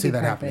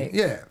 Happening.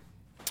 Yeah.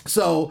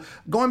 So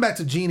going back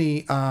to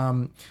Jeannie,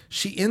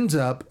 she ends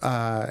up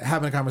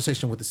having a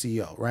conversation with the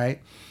CEO, right?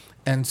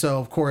 And so,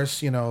 of course,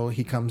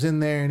 he comes in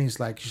there and she's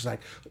like,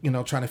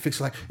 trying to fix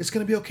it, like, it's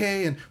going to be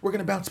okay and we're going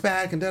to bounce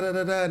back and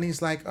da-da-da-da. And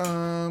he's like,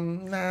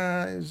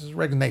 nah, it's just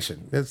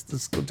resignation.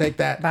 Let's go take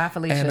that. Bye,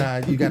 Felicia.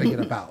 And you got to get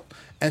about.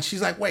 And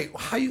she's like, wait,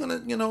 how you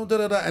going to,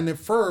 da-da-da. And at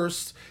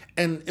first,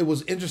 and it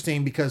was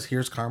interesting because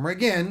here's Karma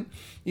again.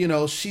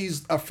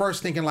 She's at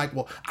first thinking like,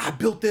 well, I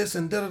built this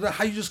and da-da-da.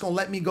 How you just going to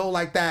let me go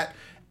like that?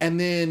 And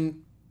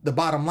then the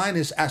bottom line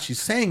is, as she's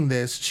saying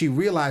this, she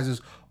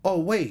realizes, oh,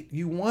 wait,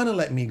 you want to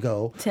let me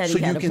go Teddy so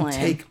you had a can plan.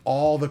 take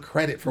all the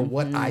credit for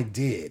what I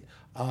did.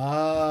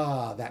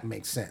 Ah, that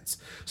makes sense.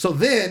 So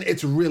then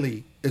it's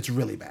really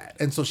bad.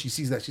 And so she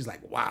sees that. She's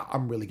like, wow,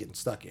 I'm really getting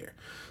stuck here.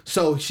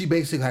 So she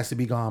basically has to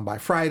be gone by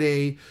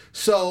Friday.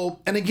 So,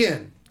 and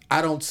again,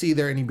 I don't see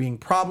there any being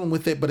problem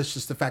with it, but it's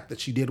just the fact that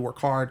she did work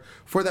hard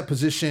for that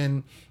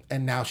position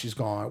and now she's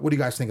gone. What do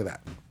you guys think of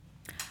that?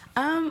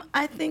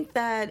 I think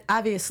that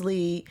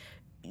obviously,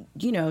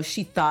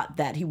 she thought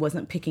that he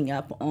wasn't picking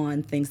up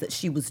on things that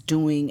she was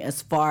doing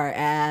as far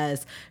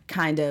as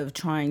kind of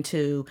trying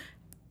to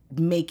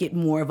make it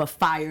more of a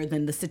fire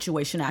than the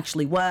situation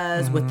actually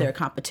was with their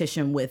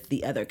competition with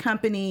the other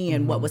company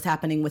and what was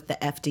happening with the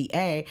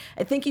FDA.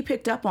 I think he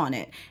picked up on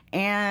it.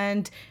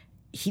 And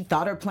he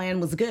thought her plan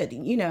was good.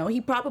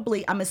 He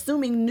probably, I'm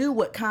assuming, knew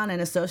what Khan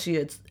and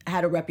Associates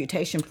had a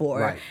reputation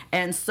for. Right.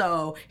 And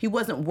so he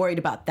wasn't worried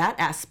about that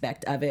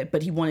aspect of it,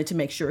 but he wanted to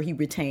make sure he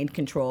retained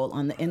control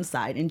on the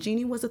inside. And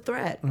Jeannie was a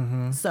threat.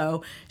 Mm-hmm.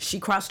 So she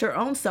crossed her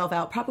own self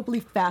out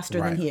probably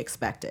faster than he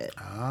expected.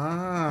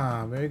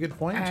 Ah, very good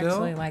point, I Jill.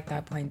 actually like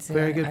that point too.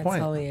 Very good point. I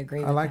totally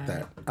agree with I like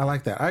that. I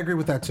like that. I agree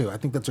with that too. I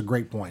think that's a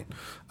great point.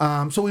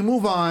 So we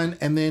move on,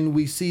 and then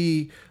we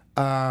see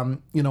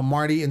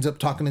Marty ends up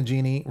talking to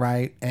Jeannie,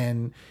 right?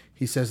 And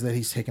he says that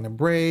he's taking a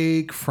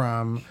break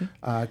from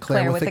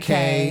Claire with a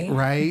K,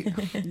 right?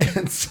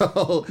 And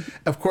so,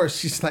 of course,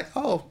 she's like,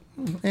 oh,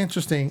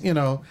 interesting.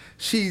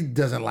 She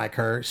doesn't like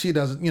her. She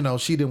doesn't,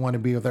 she didn't want to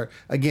be with her.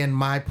 Again,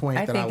 my point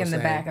I that I think was in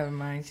the saying, back of her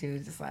mind, she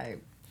was just like,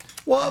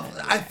 well,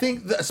 I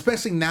think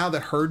especially now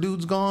that her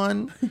dude's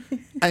gone,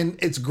 and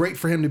it's great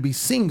for him to be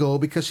single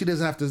because she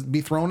doesn't have to be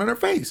thrown in her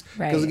face.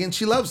 Because Right. again,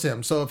 she loves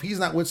him. So if he's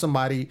not with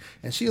somebody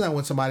and she's not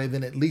with somebody,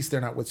 then at least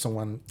they're not with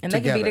someone and together.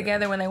 they can be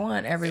together when they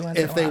want, every once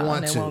in a If while. they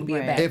want and to. It won't be a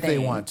bad If they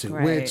thing. want to.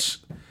 Right. Which,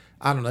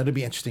 I don't know. It'll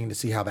be interesting to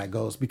see how that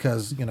goes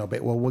because,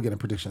 we'll get a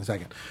prediction in a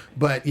second.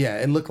 But yeah,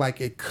 it looked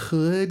like it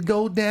could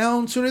go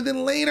down sooner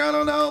than later. I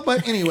don't know.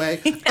 But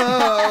anyway.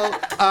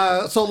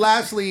 So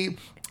lastly,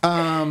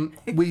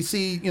 we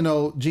see,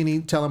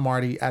 Jeannie telling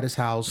Marty at his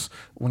house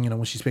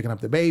when she's picking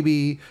up the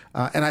baby,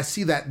 and I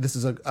see that this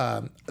is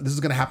going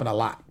to happen a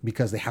lot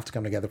because they have to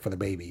come together for the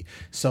baby.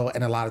 So,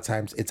 and a lot of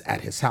times it's at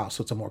his house,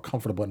 so it's a more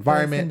comfortable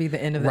environment. It's gonna be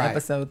the end of the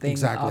episode thing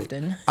Exactly.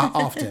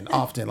 often.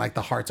 often, like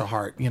the heart to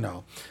heart,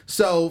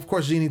 So, of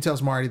course, Jeannie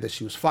tells Marty that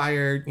she was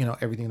fired.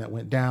 Everything that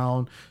went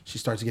down. She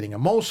starts getting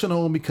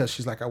emotional because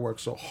she's like, I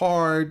worked so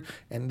hard,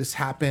 and this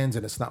happens,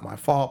 and it's not my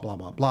fault. Blah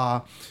blah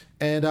blah.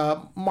 And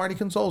Marty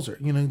consoles her.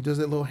 He does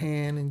that little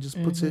hand and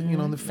just puts it,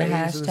 in the face. The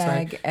and it's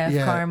hashtag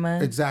F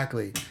karma.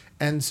 Exactly.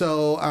 And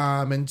so,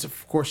 and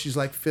of course, she's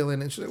like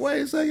feeling, and she's like,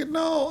 wait a second,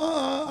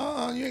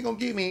 no, you ain't gonna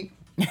get me.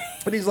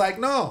 But he's like,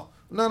 no.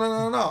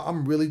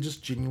 I'm really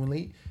just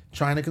genuinely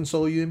trying to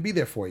console you and be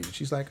there for you.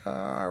 She's like,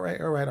 all right.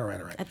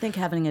 I think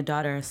having a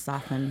daughter has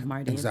softened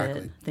Marty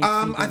Exactly. a bit.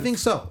 I think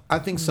so.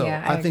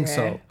 Yeah, I think agree.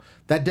 so.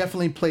 that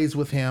definitely plays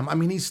with him. I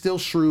mean, he's still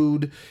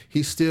shrewd.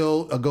 He's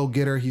still a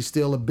go-getter. He's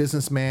still a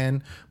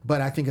businessman.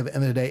 But I think at the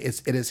end of the day,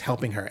 it is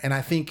helping her. And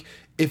I think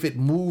if it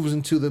moves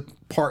into the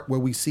part where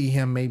we see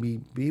him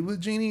maybe be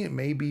with Jeannie, it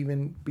maybe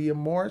even be a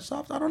more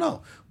soft. I don't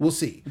know. We'll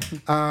see.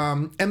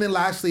 And then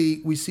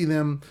lastly, we see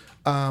them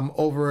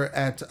over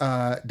at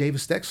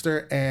Davis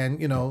Dexter,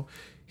 and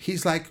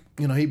he's like,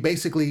 he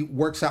basically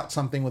works out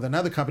something with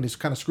another company to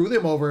kind of screw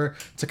them over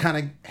to kind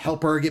of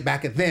help her get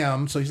back at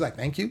them. So he's like,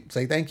 thank you,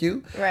 say thank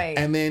you. Right.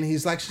 And then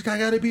he's like, I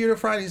got to be here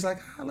Friday. He's like,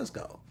 let's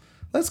go.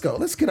 Let's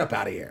get up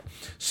out of here.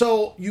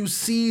 So you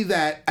see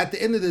that at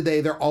the end of the day,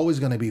 they're always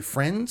going to be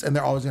friends and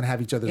they're always going to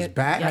have each other's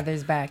back. Yeah,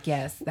 there's back,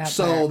 yes.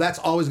 So that's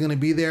always going to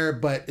be there,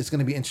 but it's going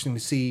to be interesting to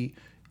see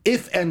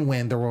if and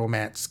when the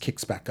romance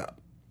kicks back up,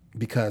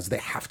 because they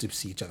have to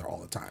see each other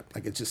all the time.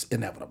 Like, it's just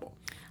inevitable.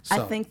 So.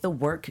 I think the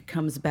work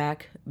comes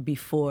back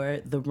before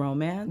the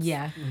romance.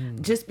 Yeah.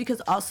 Just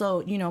because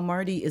also,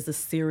 Marty is a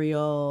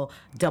serial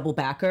double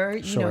backer.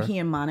 Sure. He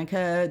and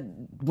Monica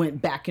went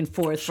back and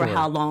forth for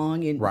how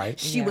long. And Right.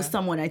 she was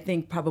someone I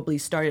think probably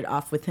started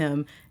off with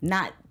him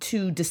not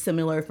too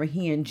dissimilar for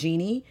he and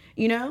Jeannie,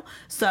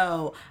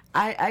 So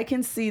I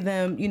can see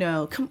them,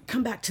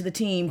 come back to the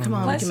team. Come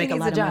on, we Plus can she make a needs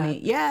lot a of job. money.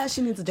 Yeah,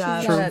 she needs a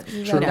job.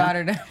 She's got a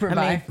daughter to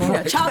provide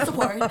for. Child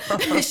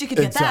support. She could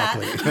get that.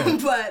 Exactly.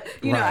 But,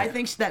 Right. I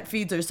think that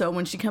feeds her. So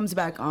when she comes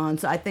back on,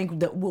 so I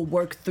think that we'll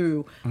work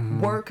through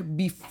work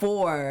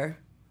before,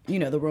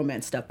 the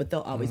romance stuff, but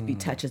there'll always be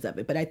touches of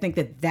it. But I think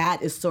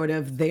that is sort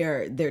of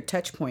their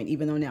touch point,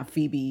 even though now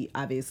Phoebe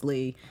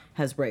obviously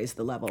has raised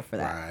the level for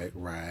that.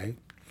 Right.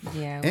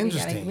 Yeah,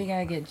 Interesting. we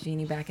gotta get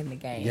Jeannie back in the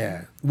game.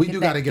 Yeah, we do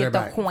got to get her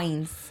back. The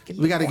coins.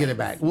 We got to get it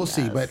back. We'll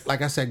see. But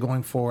like I said,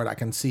 going forward, I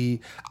can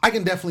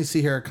definitely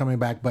see her coming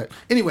back. But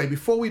anyway,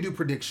 before we do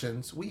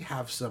predictions, we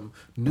have some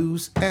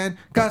news and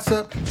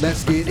gossip.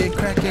 Let's get it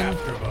cracking.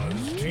 AfterBuzz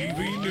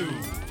TV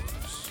News.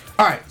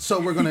 All right, so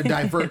we're going to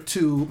divert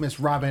to Miss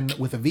Robin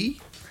with a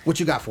V. What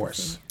you got for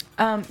us?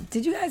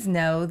 Did you guys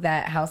know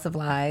that House of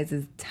Lies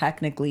is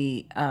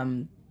technically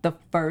the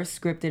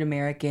first scripted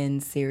American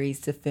series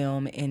to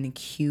film in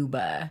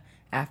Cuba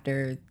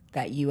after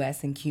that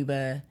U.S. and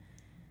Cuba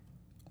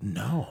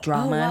No.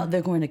 drama? Oh, wow,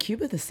 they're going to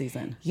Cuba this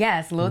season.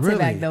 Yes, Little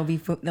Really? Tidback.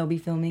 They'll be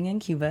filming in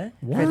Cuba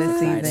for this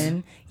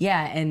season.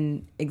 Yeah,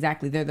 and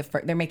exactly,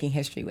 they're making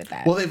history with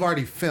that. Well, they've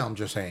already filmed,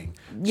 you're saying.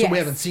 So Yes. we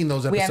haven't seen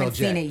those We episodes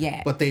haven't seen it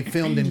yet. But they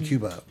filmed in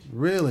Cuba.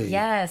 Really?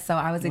 Yeah, so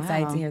I was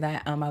excited Wow. to hear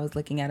that. I was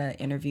looking at an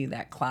interview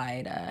that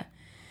Clyde,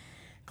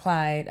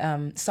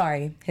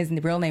 his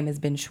real name is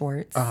Ben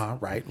Schwartz.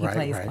 Right, He right,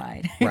 plays right.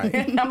 Clyde.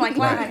 Right. I'm like,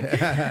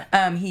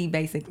 Clyde. He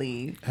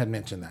basically, Had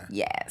mentioned that.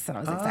 yes, and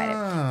I was excited.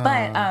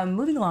 But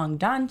moving along,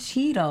 Don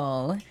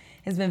Cheadle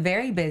has been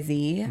very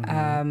busy.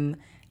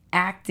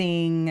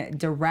 Acting,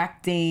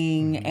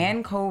 directing,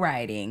 and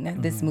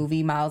co-writing this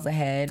movie, Miles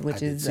Ahead, which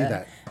did is see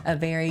that. a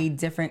very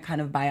different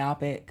kind of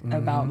biopic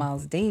about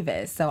Miles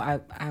Davis. So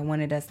I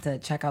wanted us to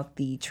check out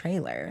the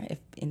trailer if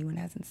anyone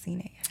hasn't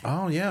seen it yet.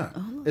 Oh, yeah.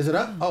 Is it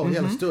up? Oh,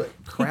 yeah, let's do it.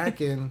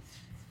 Cracking.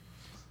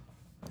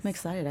 I'm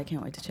excited. I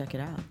can't wait to check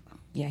it out.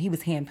 Yeah, he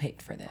was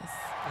handpicked for this.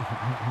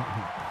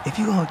 If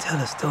you gonna tell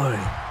a story,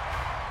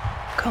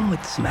 come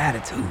with some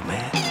attitude,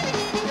 man.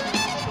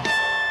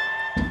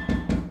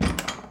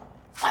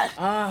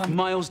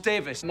 Miles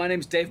Davis. My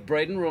name's Dave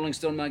Braden, Rolling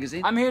Stone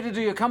magazine. I'm here to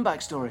do your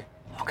comeback story.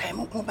 Okay,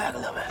 move back a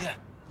little bit.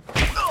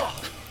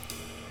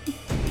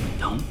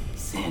 Don't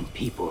send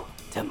people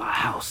to my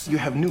house. You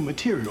have new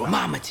material.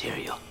 My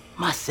material,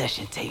 my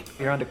session tape.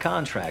 You're under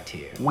contract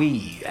here.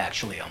 We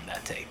actually own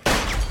that tape.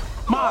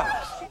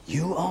 Miles,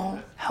 you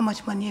own? How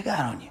much money you got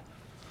on you?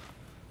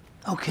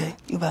 Okay,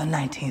 you about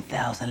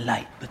 19,000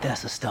 light, but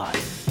that's a start.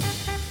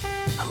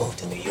 I moved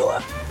to New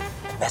York,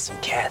 met some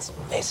cats,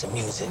 made some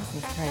music.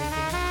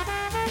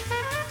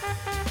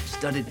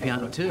 Studied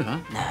piano too, huh?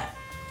 Nah,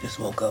 just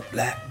woke up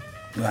black,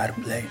 knew how to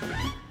play.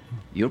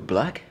 You're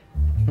black?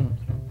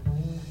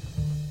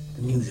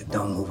 The music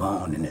don't move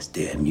on in this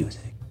dead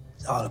music.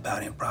 It's all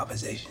about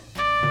improvisation.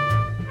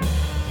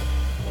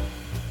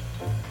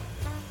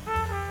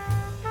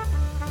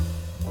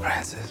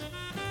 Francis,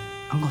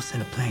 I'm gonna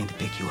send a plane to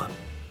pick you up.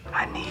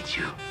 I need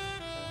you.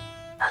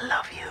 I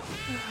love you.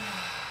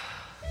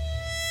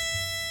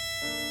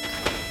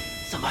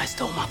 Somebody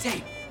stole my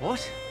tape.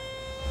 What?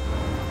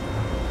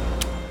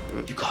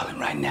 You call him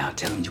right now,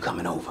 tell him you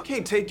coming over.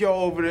 Can't take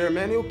y'all over there,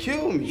 man. He'll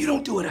kill me. You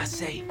don't do what I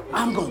say,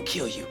 I'm gonna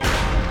kill you.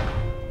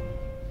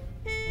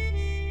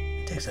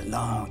 It takes a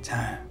long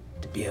time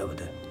to be able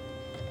to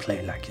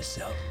play like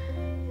yourself.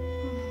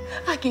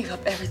 I gave up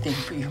everything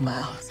for you,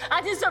 Miles.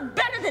 I deserve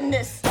better than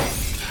this.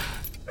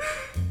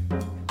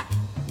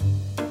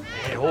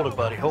 Hey, hold it,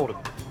 buddy, hold it.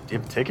 Do you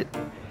have a ticket?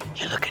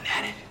 You're looking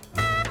at it.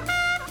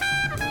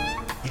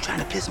 You trying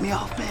to piss me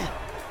off, man?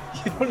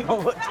 You don't know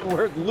what the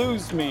word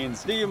lose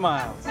means, do you,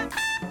 Miles?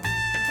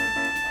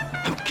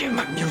 I'm giving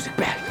my music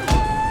back.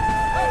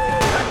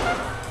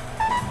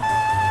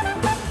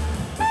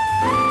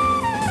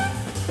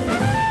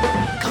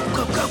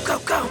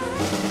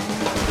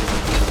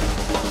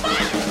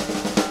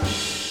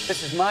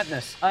 This is is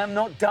madness. I am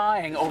not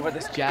dying over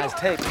this jazz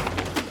tape.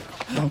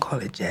 Don't call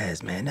it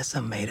jazz, man. That's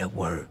a made-up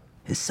word.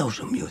 It's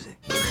social music.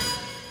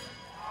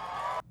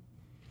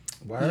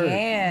 Word.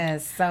 Yeah,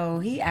 so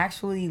he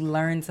actually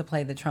learned to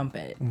play the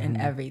trumpet and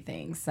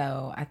everything.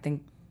 So I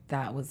think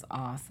that was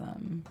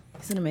awesome.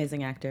 He's an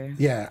amazing actor.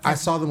 Yeah, I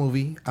saw the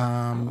movie.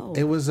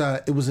 It was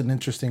an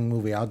interesting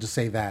movie. I'll just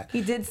say that.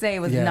 He did say it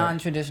was Yeah.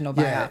 non-traditional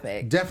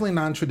biopic. Definitely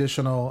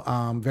non-traditional.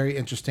 Very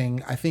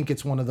interesting. I think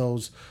it's one of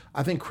those.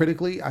 I think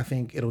critically, I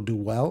think it'll do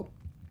well.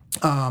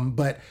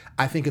 But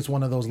I think it's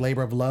one of those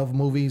labor of love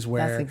movies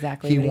where That's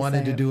exactly he what he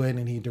wanted to said. do it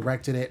and he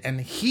directed it,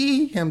 and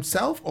he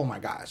himself, oh my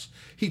gosh,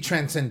 he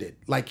transcended.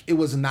 Like it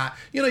was not,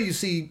 you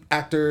see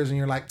actors and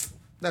you're like,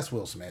 that's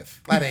Will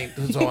Smith. That ain't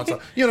so and so.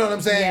 You know what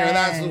I'm saying? Or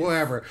that's Yes.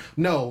 whatever.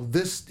 No,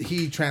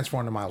 he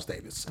transformed to Miles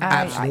Davis.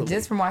 Absolutely.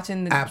 Just from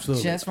watching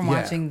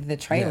watching the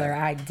trailer,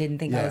 I didn't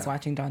think I was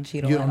watching Don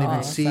Cheadle. You don't at all,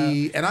 even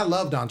see, and I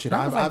love Don Cheadle.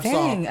 I was like,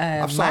 dang,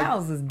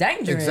 Miles is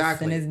dangerous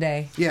in his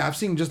day. Yeah, I've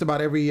seen just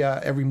about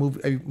every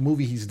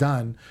movie he's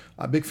done.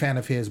 A big fan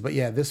of his, but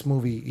yeah, this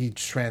movie he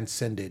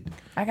transcended.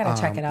 I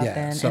gotta check it out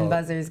then. so- And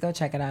Buzzers, go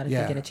check it out if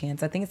Yeah. you get a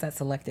chance. I think it's at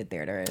selected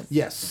theaters.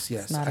 Yes.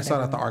 not I at saw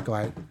it at the everyone.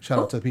 ArcLight. Shout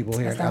out to the people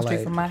here That's in down LA.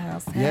 street from my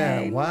house. Yeah,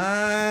 Hey. what?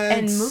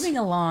 And moving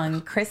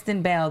along,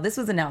 Kristen Bell. This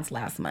was announced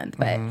last month,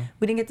 but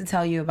we didn't get to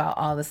tell you about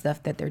all the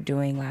stuff that they're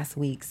doing last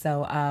week.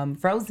 So,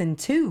 Frozen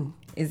 2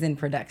 is in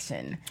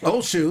production.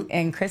 Oh shoot!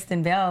 And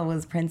Kristen Bell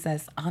was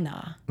Princess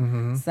Anna.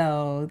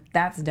 So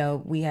that's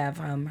dope. We have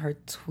her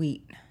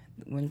tweet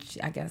when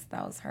I guess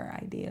that was her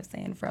idea of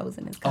saying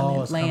Frozen is coming,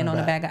 it's laying coming on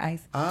a back. bag of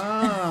ice.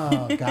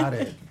 Oh, got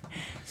it.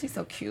 She's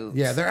so cute.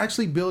 Yeah, they're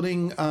actually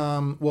building.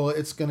 Well,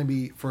 it's going to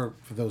be for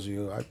those of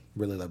you. I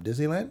really love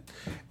Disneyland,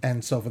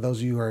 and so for those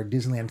of you who are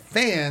Disneyland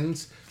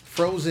fans,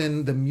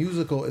 Frozen the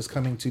musical is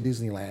coming to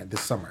Disneyland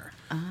this summer.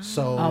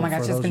 So, Oh my gosh, for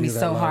it's those gonna of be you that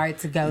so love- hard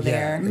to go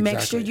there. Make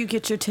sure exactly. you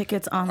get your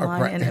tickets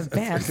online right. in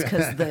advance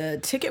because the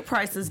ticket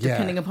prices, Yeah.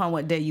 depending upon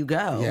what day you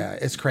go. Yeah,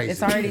 it's crazy.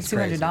 It's already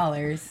crazy.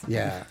 $200.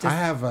 Yeah, I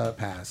have a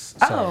pass.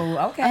 So.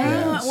 Oh, okay.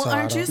 Yeah, well, so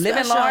aren't I you don't-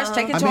 Living special? large,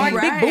 taking I charge,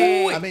 mean, big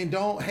boy. I mean,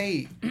 don't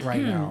hate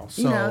right now.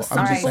 So You know, I'm some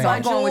just people saying. buy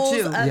I'm going with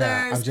you. Jules,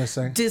 Yeah, others I'm just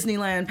saying.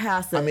 Disneyland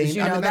passes. I mean,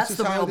 that's just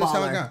the how, real that's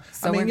how it baller. goes.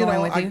 So I mean, we're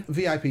going with you?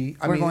 VIP.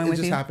 I We're mean, going it with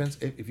just you? happens.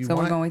 If you So we're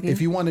want, going with you?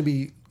 if you want to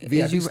be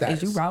VIP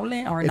status, Is you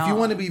rolling or if not? you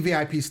want to be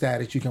VIP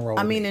status, you can roll.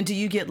 I with mean, me. and do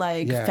you get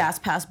like Yeah.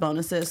 fast pass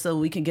bonuses so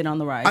we can get on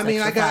the rides? I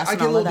mean, extra fast I and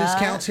get all little of that?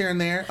 discounts here and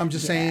there. I'm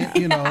just saying, I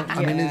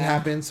mean, it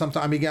happens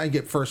sometimes. I mean, I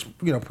get first,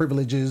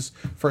 privileges,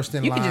 first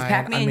in You line. can just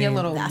pack me I in your mean,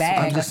 little that's bag.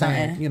 what I'm or just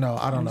saying, something.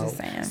 I don't I'm know. just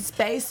saying.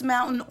 Space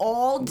Mountain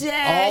all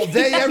day. All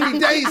day, every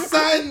day,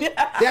 son.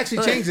 They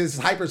actually changed this.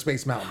 It's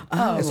Hyperspace Mountain.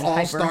 It's all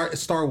Hyper.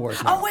 It's Star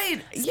Wars. Now. Oh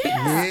wait, yeah.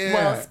 Yeah.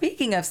 Well,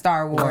 speaking of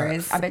Star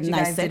Wars, I bet you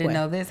Nice guys didn't segue.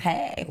 know this.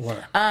 Hey,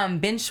 What?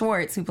 Ben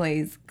Schwartz, who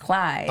plays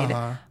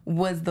Clyde,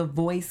 was the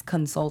voice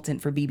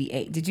consultant for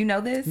BB-8. Did you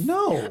know this?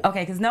 No.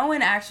 Okay, because no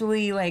one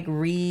actually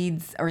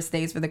reads or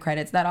stays for the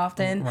credits that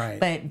often. Right.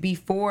 But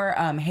before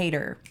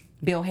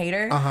Bill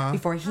Hader,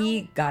 before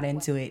he got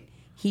into it,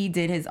 he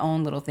did his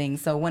own little thing.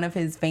 So one of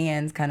his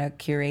fans kind of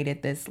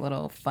curated this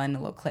fun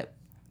little clip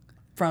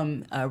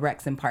from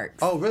Rex and Parks.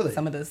 Oh, really?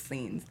 Some of those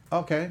scenes.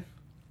 Okay.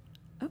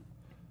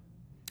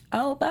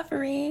 Oh,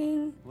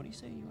 buffering. What do you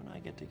say you and I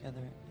get together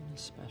in a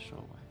special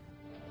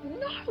way?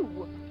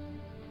 No!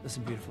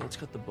 Listen, beautiful, let's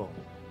cut the bull,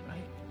 right?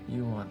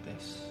 You want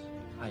this.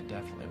 I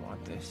definitely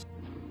want this.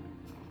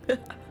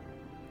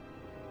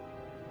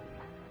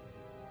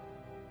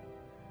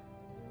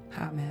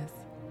 Hot mess.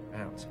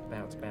 Bounce,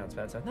 bounce, bounce,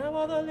 bounce. Now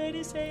all the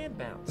ladies saying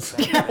bounce.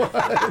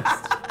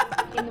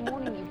 In the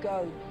morning you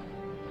go.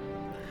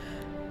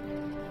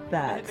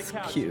 That's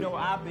cute.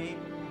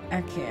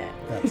 I can't.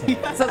 That's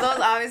hilarious. So those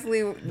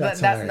obviously That's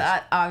that's hilarious.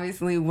 not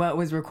obviously what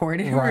was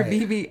recorded Right. for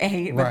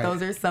BB-8, but Right.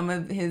 those are some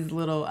of his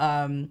little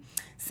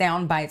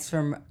sound bites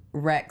from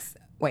Rex.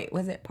 Wait,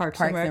 was it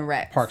Parks and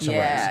Rec? Parks and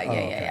yeah, Recs. Oh, yeah,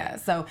 okay. yeah.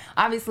 So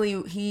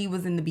obviously he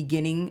was in the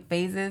beginning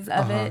phases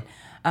of it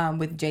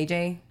with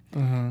JJ.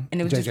 And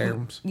it was J.J. just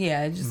Abrams.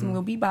 yeah, just some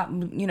little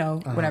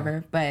bebop,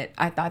 whatever. But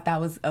I thought that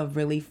was a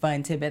really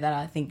fun tidbit that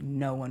I think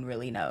no one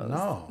really knows.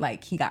 No.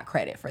 Like he got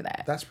credit for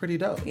that. That's pretty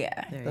dope.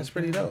 Yeah. That's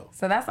pretty dope.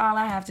 So that's all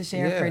I have to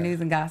share for Yeah.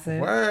 news and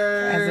gossip.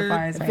 Word. As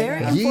far as right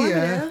Very now.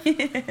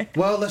 informative.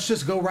 Well, let's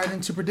just go right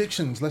into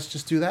predictions. Let's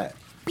just do that.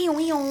 And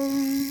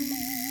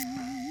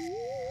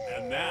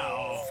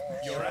now,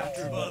 your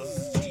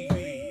AfterBuzz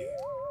TV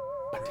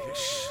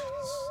predictions.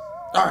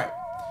 All right.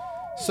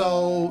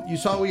 So you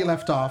saw where you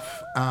left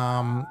off.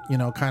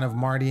 Kind of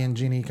Marty and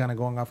Ginny kind of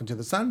going off into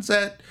the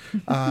sunset.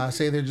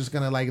 Say they're just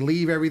gonna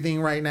leave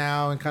everything right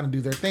now and kind of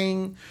do their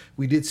thing.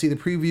 We did see the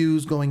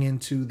previews going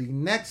into the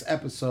next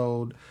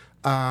episode.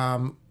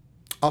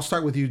 I'll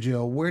start with you,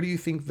 Jill. Where do you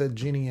think the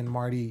Jeannie and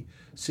Marty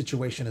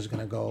situation is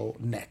going to go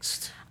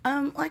next?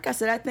 Like I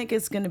said, I think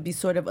it's going to be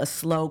sort of a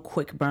slow,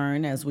 quick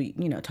burn, as we,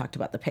 talked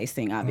about the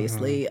pacing,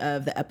 obviously,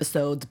 of the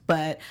episodes.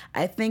 But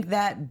I think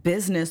that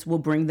business will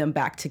bring them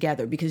back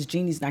together because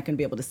Jeannie's not going to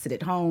be able to sit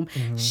at home.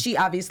 She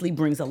obviously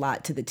brings a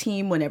lot to the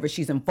team whenever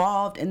she's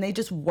involved, and they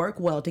just work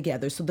well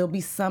together. So there'll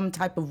be some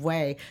type of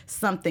way,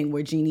 something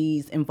where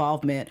Jeannie's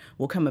involvement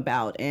will come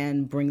about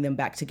and bring them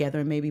back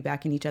together and maybe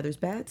back in each other's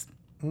beds.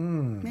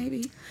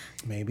 Maybe.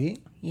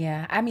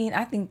 Yeah, I mean,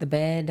 I think the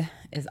bed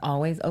is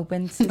always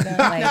open to them.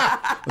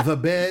 Like, the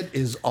bed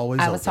is always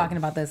open. I was talking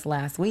about this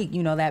last week.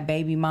 That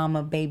baby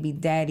mama, baby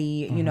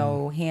daddy,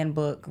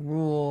 handbook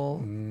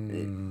rule.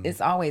 It's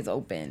always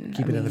open.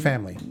 Keep it in the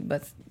family.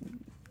 But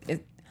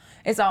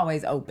it's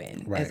always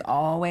open. Right. It's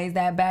always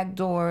that back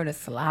door to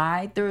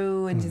slide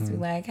through and just be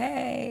like,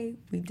 hey,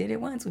 we did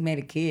it once. We made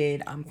a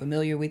kid. I'm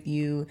familiar with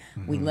you.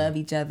 We love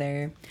each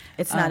other.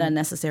 It's not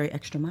unnecessary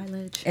extra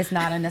mileage. It's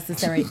not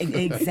unnecessary.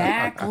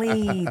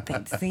 Exactly.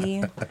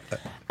 See?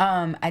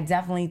 I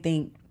definitely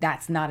think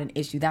that's not an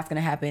issue. That's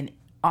going to happen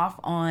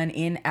off, on,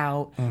 in,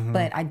 out.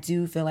 But I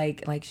do feel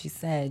like she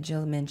said,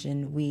 Jill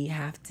mentioned, we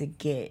have to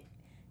get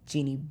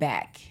Jeannie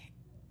back.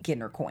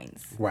 Getting her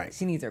coins. Right.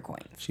 She needs her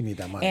coins. She needs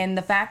that money. And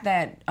the fact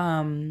that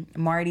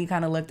Marty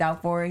kind of looked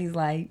out for her, he's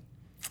like,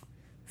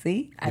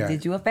 see, I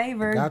did you a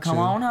favor. Come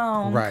on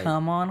home. Right.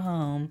 Come on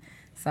home.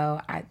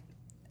 So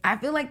I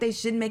feel like they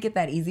shouldn't make it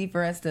that easy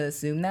for us to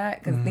assume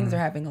that because things are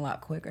happening a lot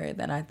quicker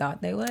than I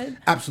thought they would.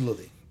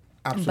 Absolutely.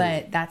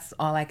 But that's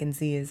all I can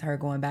see is her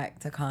going back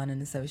to Khan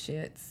and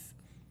Associates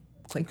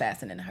quick,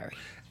 fast, and in a hurry.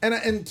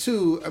 And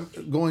two,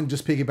 going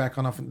just piggyback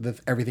on off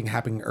everything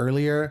happening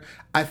earlier,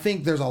 I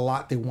think there's a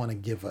lot they want to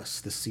give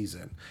us this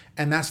season.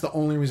 And that's the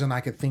only reason I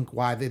could think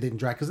why they didn't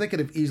drag. Because they could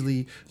have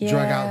easily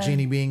drug out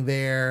Jeannie being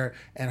there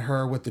and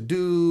her with the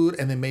dude.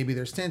 And then maybe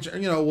there's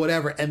tension,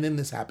 whatever. And then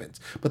this happens.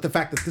 But the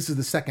fact that this is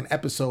the second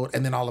episode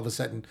and then all of a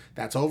sudden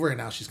that's over and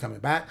now she's coming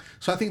back.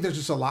 So I think there's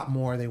just a lot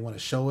more they want to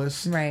show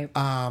us. Right.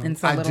 In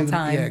so little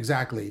time. Yeah,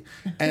 exactly.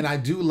 And I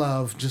do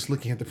love just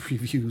looking at the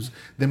previews,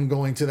 them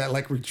going to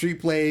that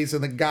retreat place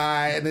and the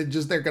guy and then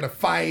just they're gonna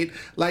fight.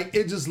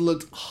 It just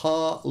looked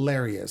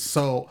hilarious.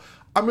 So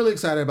I'm really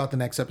excited about the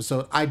next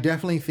episode. I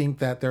definitely think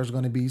that there's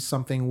going to be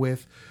something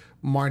with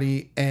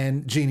Marty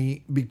and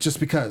Jeannie just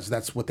because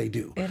that's what they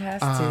do. It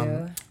has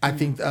to. I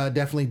think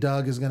definitely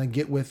Doug is going to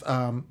get with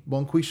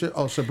Bonquisha.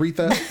 Oh,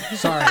 Sabritha.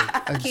 Sorry.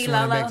 I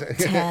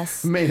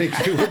just made it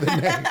clear with the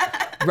name.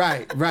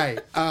 Right.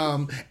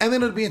 And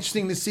then it'll be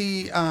interesting to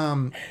see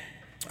our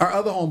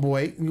other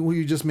homeboy, who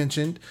you just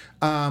mentioned,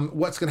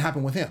 what's going to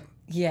happen with him.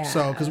 Yeah.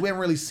 So, because we haven't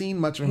really seen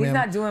much from him. He's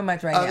not doing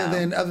much now.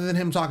 Other than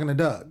him talking to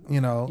Doug,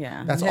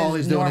 Yeah. That's all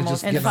he's doing is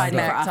just and getting fighting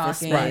for Doug. office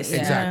space. Right.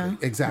 Yeah.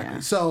 Exactly. Yeah.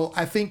 So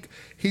I think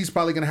he's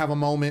probably going to have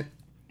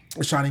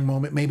a shining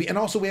moment, maybe. And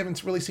also, we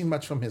haven't really seen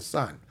much from his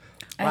son.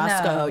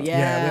 Roscoe, we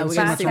haven't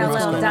seen much see from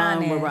what's Roscoe. going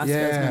on where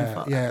Roscoe's been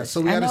focused. Yeah.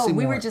 So we got to see more.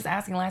 We were just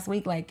asking last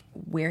week,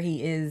 where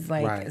he is,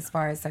 as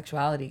far as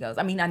sexuality goes.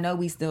 I mean, I know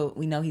we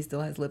know he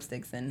still has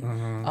lipsticks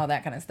and all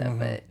that kind of stuff,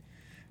 but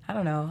I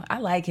don't know. I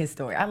like his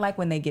story. I like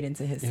when they get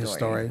into his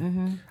story.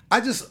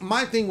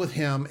 My thing with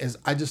him is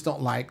I just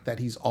don't like that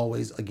he's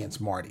always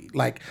against Marty.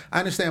 I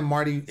understand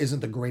Marty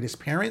isn't the greatest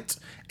parent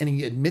and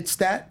he admits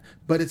that,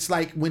 but it's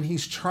when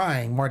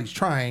Marty's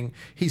trying,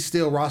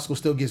 Roscoe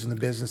still gives him the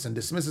business and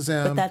dismisses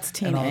him. But that's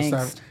teen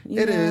angst.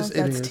 It is.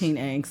 That's teen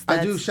angst.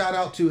 I do shout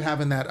out to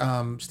having that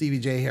Stevie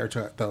J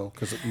haircut though,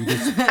 because he did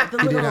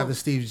have the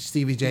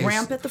Stevie J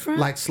ramp at the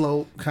front,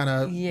 slow kind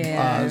of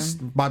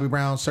Bobby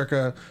Brown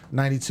circa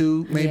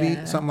 92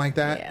 maybe something like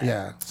that.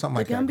 Yeah, something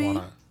like that going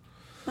on.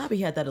 Bobby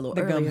had that a little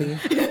earlier.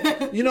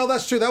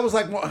 That's true. That was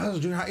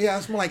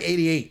that's more like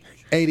 88.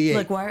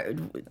 Why are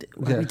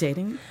we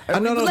dating? No.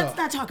 Let's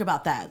not talk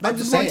about that. I'm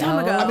just saying.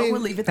 Time ago, we'll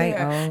leave it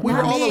there. We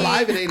were all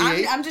alive in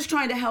 88. I'm just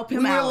trying to help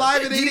him out. We were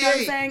alive in 88. You know what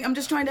I'm saying? I'm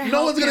just trying to help him.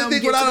 No one's going to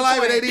think we're not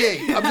alive in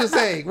 88. I'm just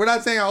saying. We're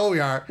not saying how old we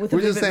are.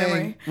 We're just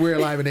saying we're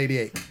alive in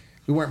 88.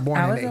 We weren't born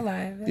in 88. I was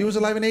alive. You was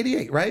alive in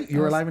 88, right? You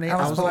were alive in 88?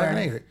 I was alive in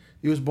 88.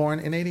 You was born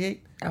in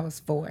 88? I was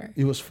 4.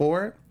 You was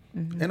 4?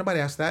 Ain't nobody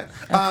asked that.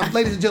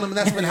 Ladies and gentlemen,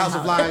 that's been House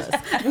of Lies.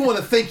 We want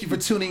to thank you for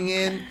tuning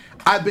in.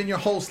 I've been your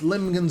host,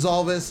 Lim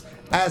Gonzalez.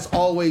 As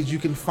always, you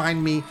can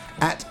find me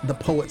at The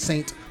Poet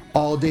Saint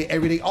all day,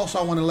 every day. Also,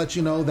 I want to let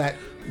you know that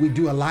we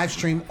do a live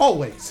stream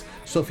always.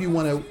 So if you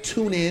want to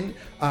tune in,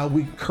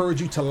 we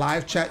encourage you to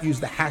live chat. Use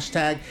the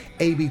hashtag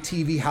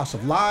ABTV House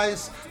of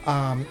Lies,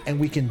 and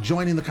we can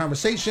join in the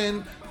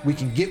conversation. We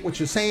can get what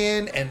you're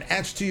saying and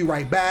answer to you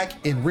right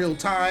back in real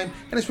time.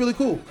 And it's really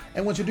cool.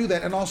 And once you do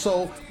that, and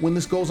also when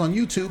this goes on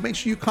YouTube, make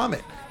sure you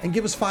comment and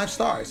give us 5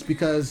 stars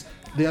because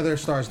the other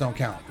stars don't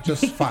count.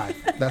 Just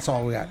 5. That's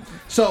all we got.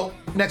 So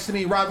next to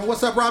me, Robin.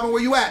 What's up, Robin?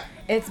 Where you at?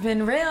 It's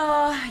been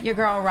real. Your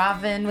girl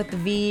Robin with the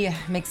V.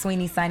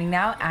 McSweeney signing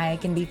out. I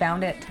can be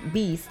found at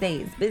B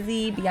Stays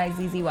Busy,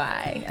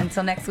 BIZZY.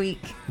 Until next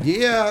week.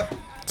 Yeah.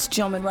 It's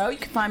Jill Monroe. You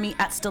can find me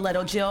at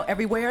Stiletto Jill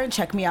everywhere and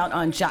check me out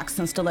on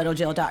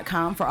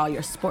JacksonStilettoJill.com for all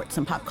your sports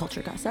and pop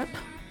culture gossip.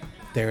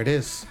 There it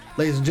is.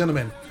 Ladies and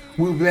gentlemen,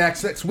 we'll be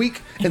back next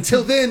week.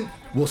 Until then,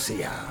 we'll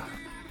see ya.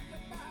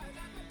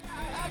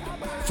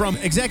 From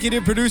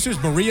executive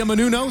producers Maria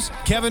Menounos,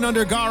 Kevin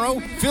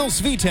Undergaro, Phil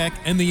Svitek,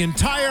 and the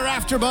entire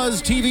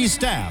AfterBuzz TV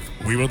staff,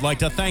 we would like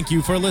to thank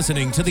you for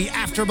listening to the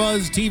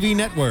AfterBuzz TV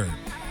network.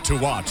 To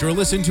watch or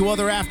listen to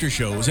other after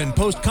shows and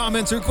post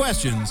comments or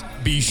questions,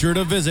 be sure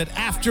to visit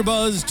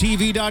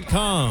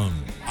AfterBuzzTV.com.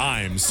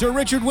 I'm Sir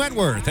Richard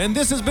Wentworth, and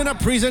this has been a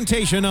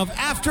presentation of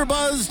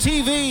AfterBuzz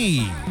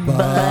TV.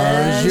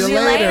 Buzz you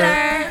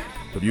later.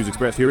 The views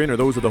expressed herein are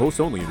those of the hosts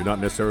only and do not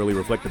necessarily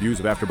reflect the views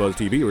of AfterBuzz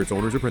TV or its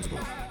owners or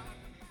principals.